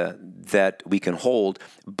idea that we can hold,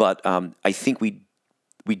 but I think we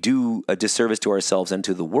do a disservice to ourselves and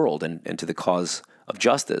to the world and to the cause of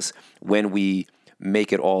justice when we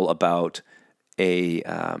make it all about a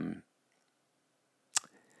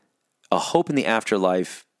hope in the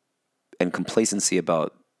afterlife and complacency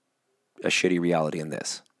about a shitty reality in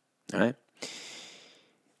this. All right?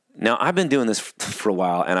 Now, I've been doing this for a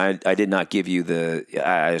while, and I did not give you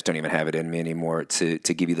I just don't even have it in me anymore to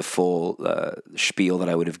give you the full spiel that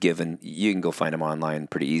I would have given. You can go find them online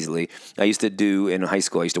pretty easily. I used to do, in high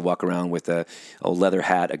school, I used to walk around with a leather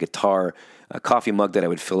hat, a guitar, a coffee mug that I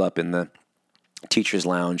would fill up in the teacher's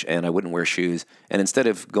lounge, and I wouldn't wear shoes. And instead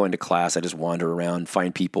of going to class, I just wander around,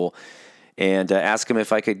 find people, and ask them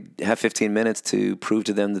if I could have 15 minutes to prove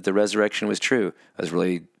to them that the resurrection was true. I was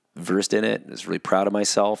really versed in it. I was really proud of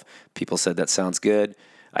myself. People said, that sounds good.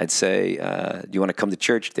 I'd say, do you want to come to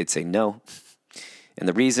church? They'd say no. And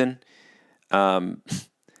the reason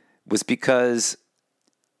was because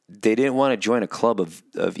they didn't want to join a club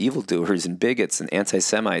of evildoers and bigots and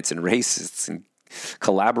anti-Semites and racists and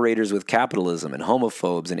collaborators with capitalism and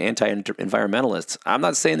homophobes and anti-environmentalists. I'm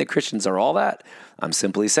not saying that Christians are all that. I'm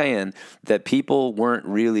simply saying that people weren't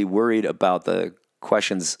really worried about the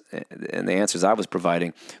questions and the answers I was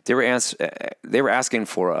providing. They were asking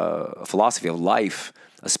for a philosophy of life,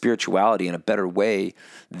 a spirituality in a better way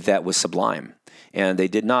that was sublime. And they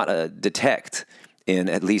did not detect in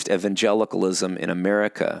at least evangelicalism in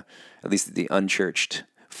America, at least the unchurched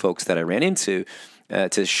folks that I ran into,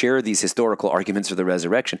 to share these historical arguments for the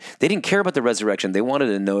resurrection. They didn't care about the resurrection. They wanted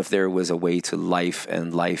to know if there was a way to life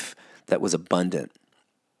and life that was abundant.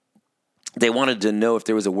 They wanted to know if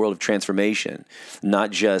there was a world of transformation,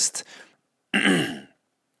 not just the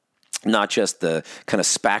kind of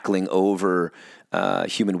spackling over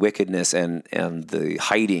human wickedness and the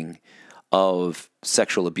hiding of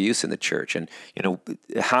sexual abuse in the church. And,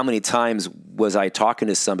 how many times was I talking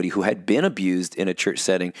to somebody who had been abused in a church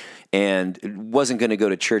setting and wasn't going to go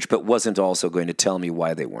to church, but wasn't also going to tell me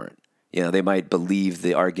why they weren't? They might believe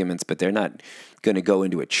the arguments, but they're not going to go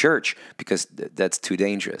into a church because that's too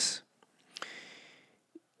dangerous.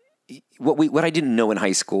 What I didn't know in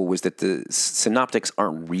high school was that the synoptics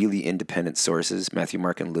aren't really independent sources, Matthew,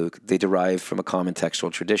 Mark, and Luke. They derive from a common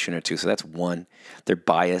textual tradition or two, so that's one. They're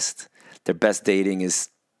biased. Their best dating is,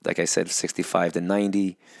 like I said, 65 to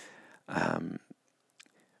 90.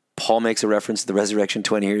 Paul makes a reference to the resurrection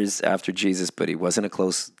 20 years after Jesus, but he wasn't a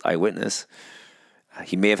close eyewitness.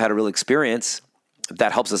 He may have had a real experience.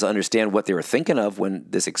 That helps us understand what they were thinking of when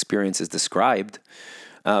this experience is described.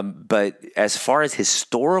 But as far as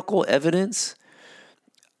historical evidence,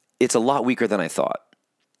 it's a lot weaker than I thought.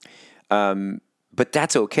 But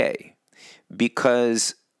that's okay,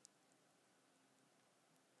 because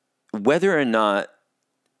whether or not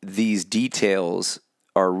these details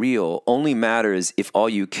are real only matters if all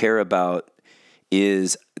you care about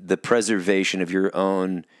is the preservation of your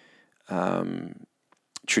own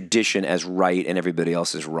tradition as right and everybody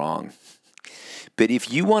else is wrong. But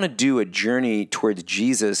if you want to do a journey towards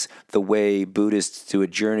Jesus the way Buddhists do a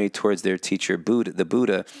journey towards their teacher, the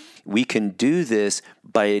Buddha, we can do this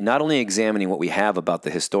by not only examining what we have about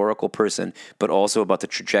the historical person, but also about the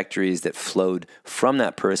trajectories that flowed from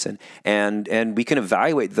that person. And we can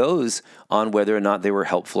evaluate those on whether or not they were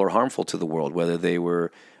helpful or harmful to the world, whether they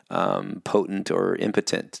were potent or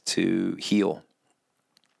impotent to heal,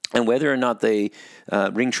 and whether or not they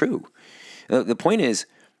ring true. The point is,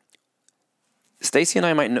 Stacy and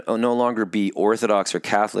I might no longer be Orthodox or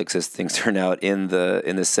Catholics as things turn out in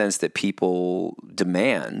the sense that people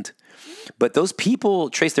demand, but those people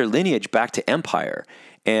trace their lineage back to empire,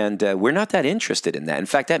 and we're not that interested in that. In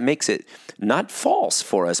fact, that makes it not false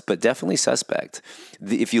for us, but definitely suspect.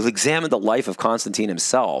 If you examine the life of Constantine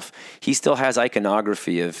himself, he still has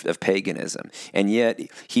iconography of paganism, and yet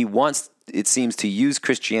he wants, it seems, to use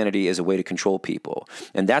Christianity as a way to control people,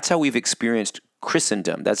 and that's how we've experienced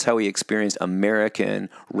Christendom. That's how we experienced American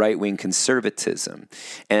right-wing conservatism.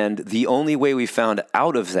 And the only way we found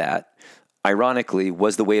out of that, ironically,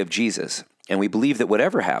 was the way of Jesus. And we believe that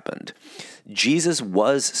whatever happened, Jesus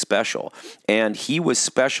was special. And he was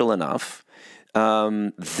special enough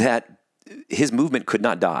that his movement could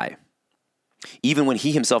not die, even when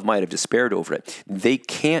he himself might have despaired over it. They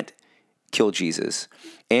can't kill Jesus.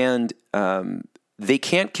 And they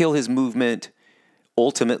can't kill his movement.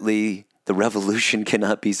 Ultimately, the revolution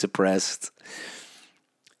cannot be suppressed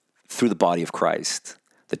through the body of Christ,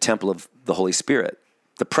 the temple of the Holy Spirit,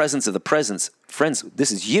 the presence of the presence. Friends,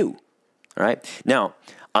 this is you, all right? Now,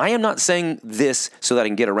 I am not saying this so that I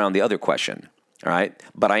can get around the other question, all right?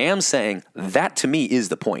 But I am saying that, to me, is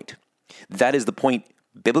the point. That is the point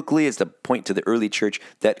biblically. It's the point to the early church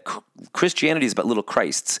that Christianity is about little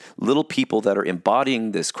Christs, little people that are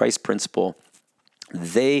embodying this Christ principle.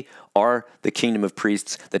 They are the kingdom of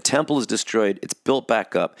priests. The temple is destroyed. It's built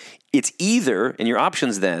back up. It's either, and your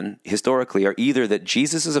options then, historically, are either that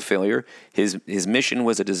Jesus is a failure, his mission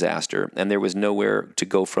was a disaster, and there was nowhere to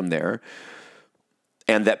go from there,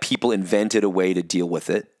 and that people invented a way to deal with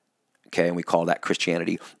it, okay, and we call that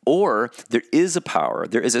Christianity. Or there is a power,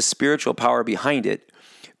 there is a spiritual power behind it,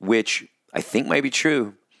 which I think might be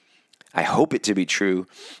true. I hope it to be true,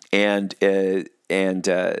 and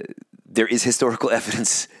there is historical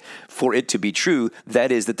evidence for it to be true.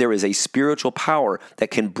 That is, that there is a spiritual power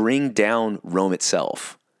that can bring down Rome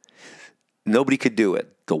itself. Nobody could do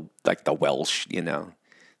it. Like the Welsh,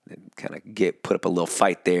 kind of put up a little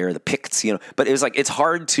fight there. The Picts, but it was like, it's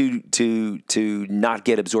hard to not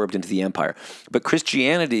get absorbed into the empire. But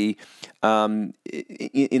Christianity, in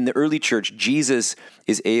the early church, Jesus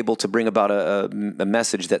is able to bring about a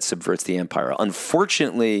message that subverts the empire.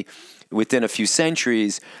 Unfortunately, within a few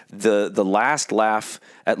centuries, the last laugh,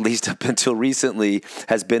 at least up until recently,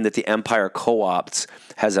 has been that the empire co-opts,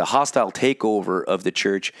 has a hostile takeover of the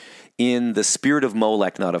church in the spirit of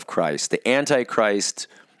Molech, not of Christ. The Antichrist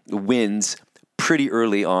wins pretty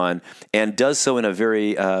early on, and does so in a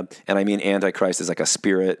very, and I mean Antichrist is like a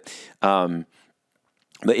spirit.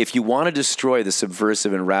 But if you want to destroy the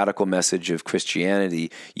subversive and radical message of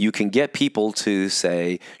Christianity, you can get people to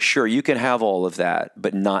say, sure, you can have all of that,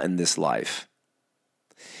 but not in this life.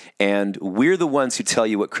 And we're the ones who tell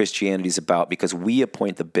you what Christianity is about, because we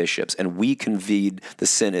appoint the bishops, and we convene the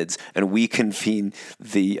synods, and we convene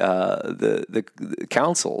the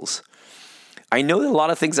councils. I know that a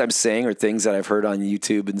lot of things I'm saying are things that I've heard on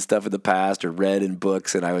YouTube and stuff in the past, or read in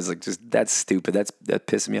books, and I was like, that's stupid. That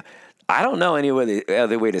pisses me off. I don't know any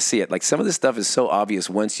other way to see it. Like, some of this stuff is so obvious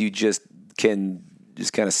once you just kind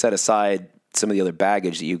of set aside some of the other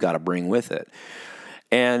baggage that you've got to bring with it.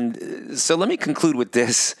 And so let me conclude with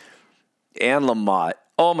this. Anne Lamott.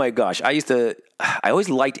 Oh my gosh. I always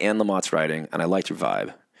liked Anne Lamott's writing, and I liked her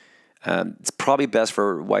vibe. It's probably best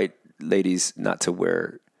for white ladies not to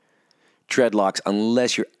wear dreadlocks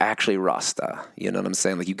unless you're actually Rasta. You know what I'm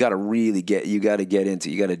saying? Like, you got to get into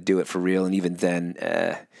it. You got to do it for real. And even then,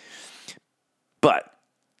 but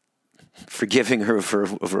forgiving her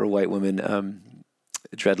for a white woman,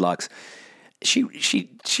 dreadlocks.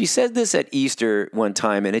 She said this at Easter one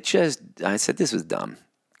time, and I said this was dumb,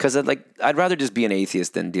 because I'd rather just be an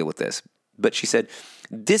atheist than deal with this. But she said,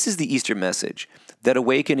 this is the Easter message, that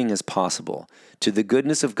awakening is possible to the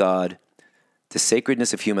goodness of God, the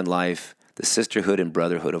sacredness of human life, the sisterhood and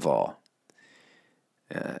brotherhood of all.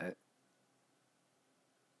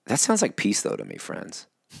 That sounds like peace, though, to me, friends.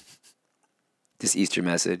 This Easter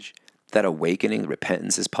message, that awakening,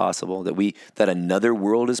 repentance is possible, that another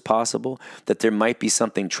world is possible, that there might be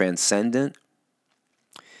something transcendent.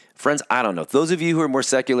 Friends, I don't know. Those of you who are more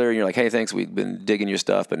secular and you're like, hey, thanks, we've been digging your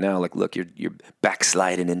stuff, but now, like, look, you're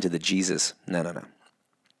backsliding into the Jesus. No.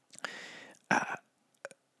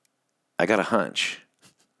 I got a hunch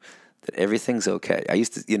that everything's okay. I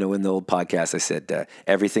used to, in the old podcast, I said,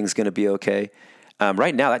 everything's going to be okay.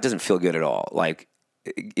 Right now, that doesn't feel good at all. Like,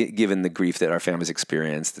 given the grief that our family's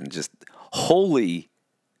experienced and just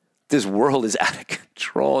this world is out of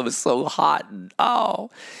control. It was so hot. And,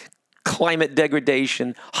 climate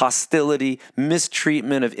degradation, hostility,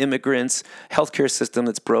 mistreatment of immigrants, healthcare system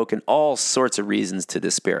that's broken, all sorts of reasons to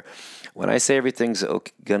despair. When I say everything's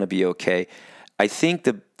going to be okay, I think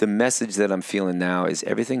the message that I'm feeling now is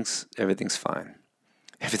everything's fine.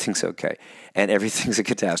 Everything's okay. And everything's a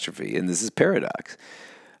catastrophe. And this is paradox.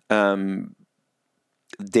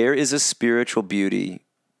 There is a spiritual beauty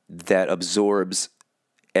that absorbs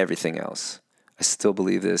everything else. I still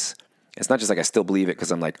believe this. It's not just like I still believe it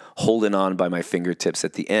because I'm like holding on by my fingertips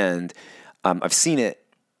at the end. I've seen it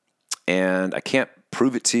and I can't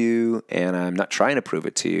prove it to you, and I'm not trying to prove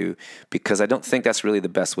it to you because I don't think that's really the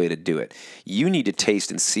best way to do it. You need to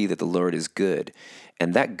taste and see that the Lord is good.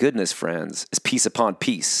 And that goodness, friends, is peace upon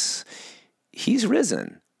peace. He's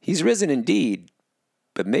risen. He's risen indeed,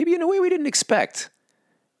 but maybe in a way we didn't expect.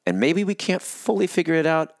 And maybe we can't fully figure it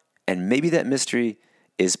out, and maybe that mystery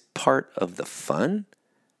is part of the fun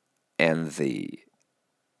and the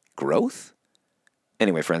growth.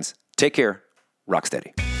 Anyway, friends, take care. Rock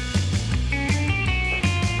steady.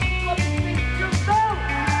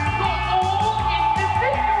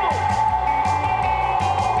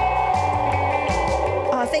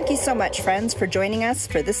 Thank you so much, friends, for joining us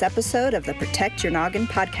for this episode of the Protect Your Noggin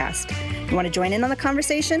podcast. You want to join in on the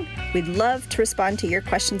conversation? We'd love to respond to your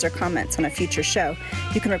questions or comments on a future show.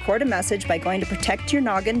 You can record a message by going to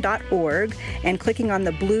protectyournoggin.org and clicking on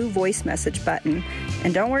the blue voice message button.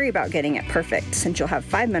 And don't worry about getting it perfect, since you'll have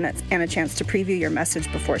 5 minutes and a chance to preview your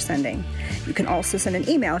message before sending. You can also send an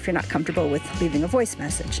email if you're not comfortable with leaving a voice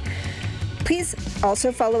message. Please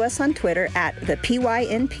also follow us on Twitter at the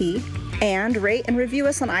PYNP, and rate and review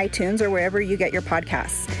us on iTunes or wherever you get your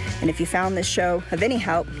podcasts. And if you found this show of any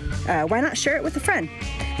help, why not share it with a friend?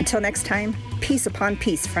 Until next time, peace upon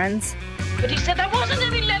peace, friends. But he said there wasn't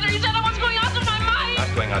any letter. He said I was going out of my mind.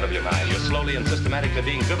 Not going out of your mind. You're slowly and systematically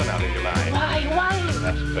being driven out of your mind. Why?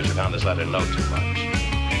 That's because you found this letter no too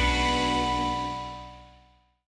much.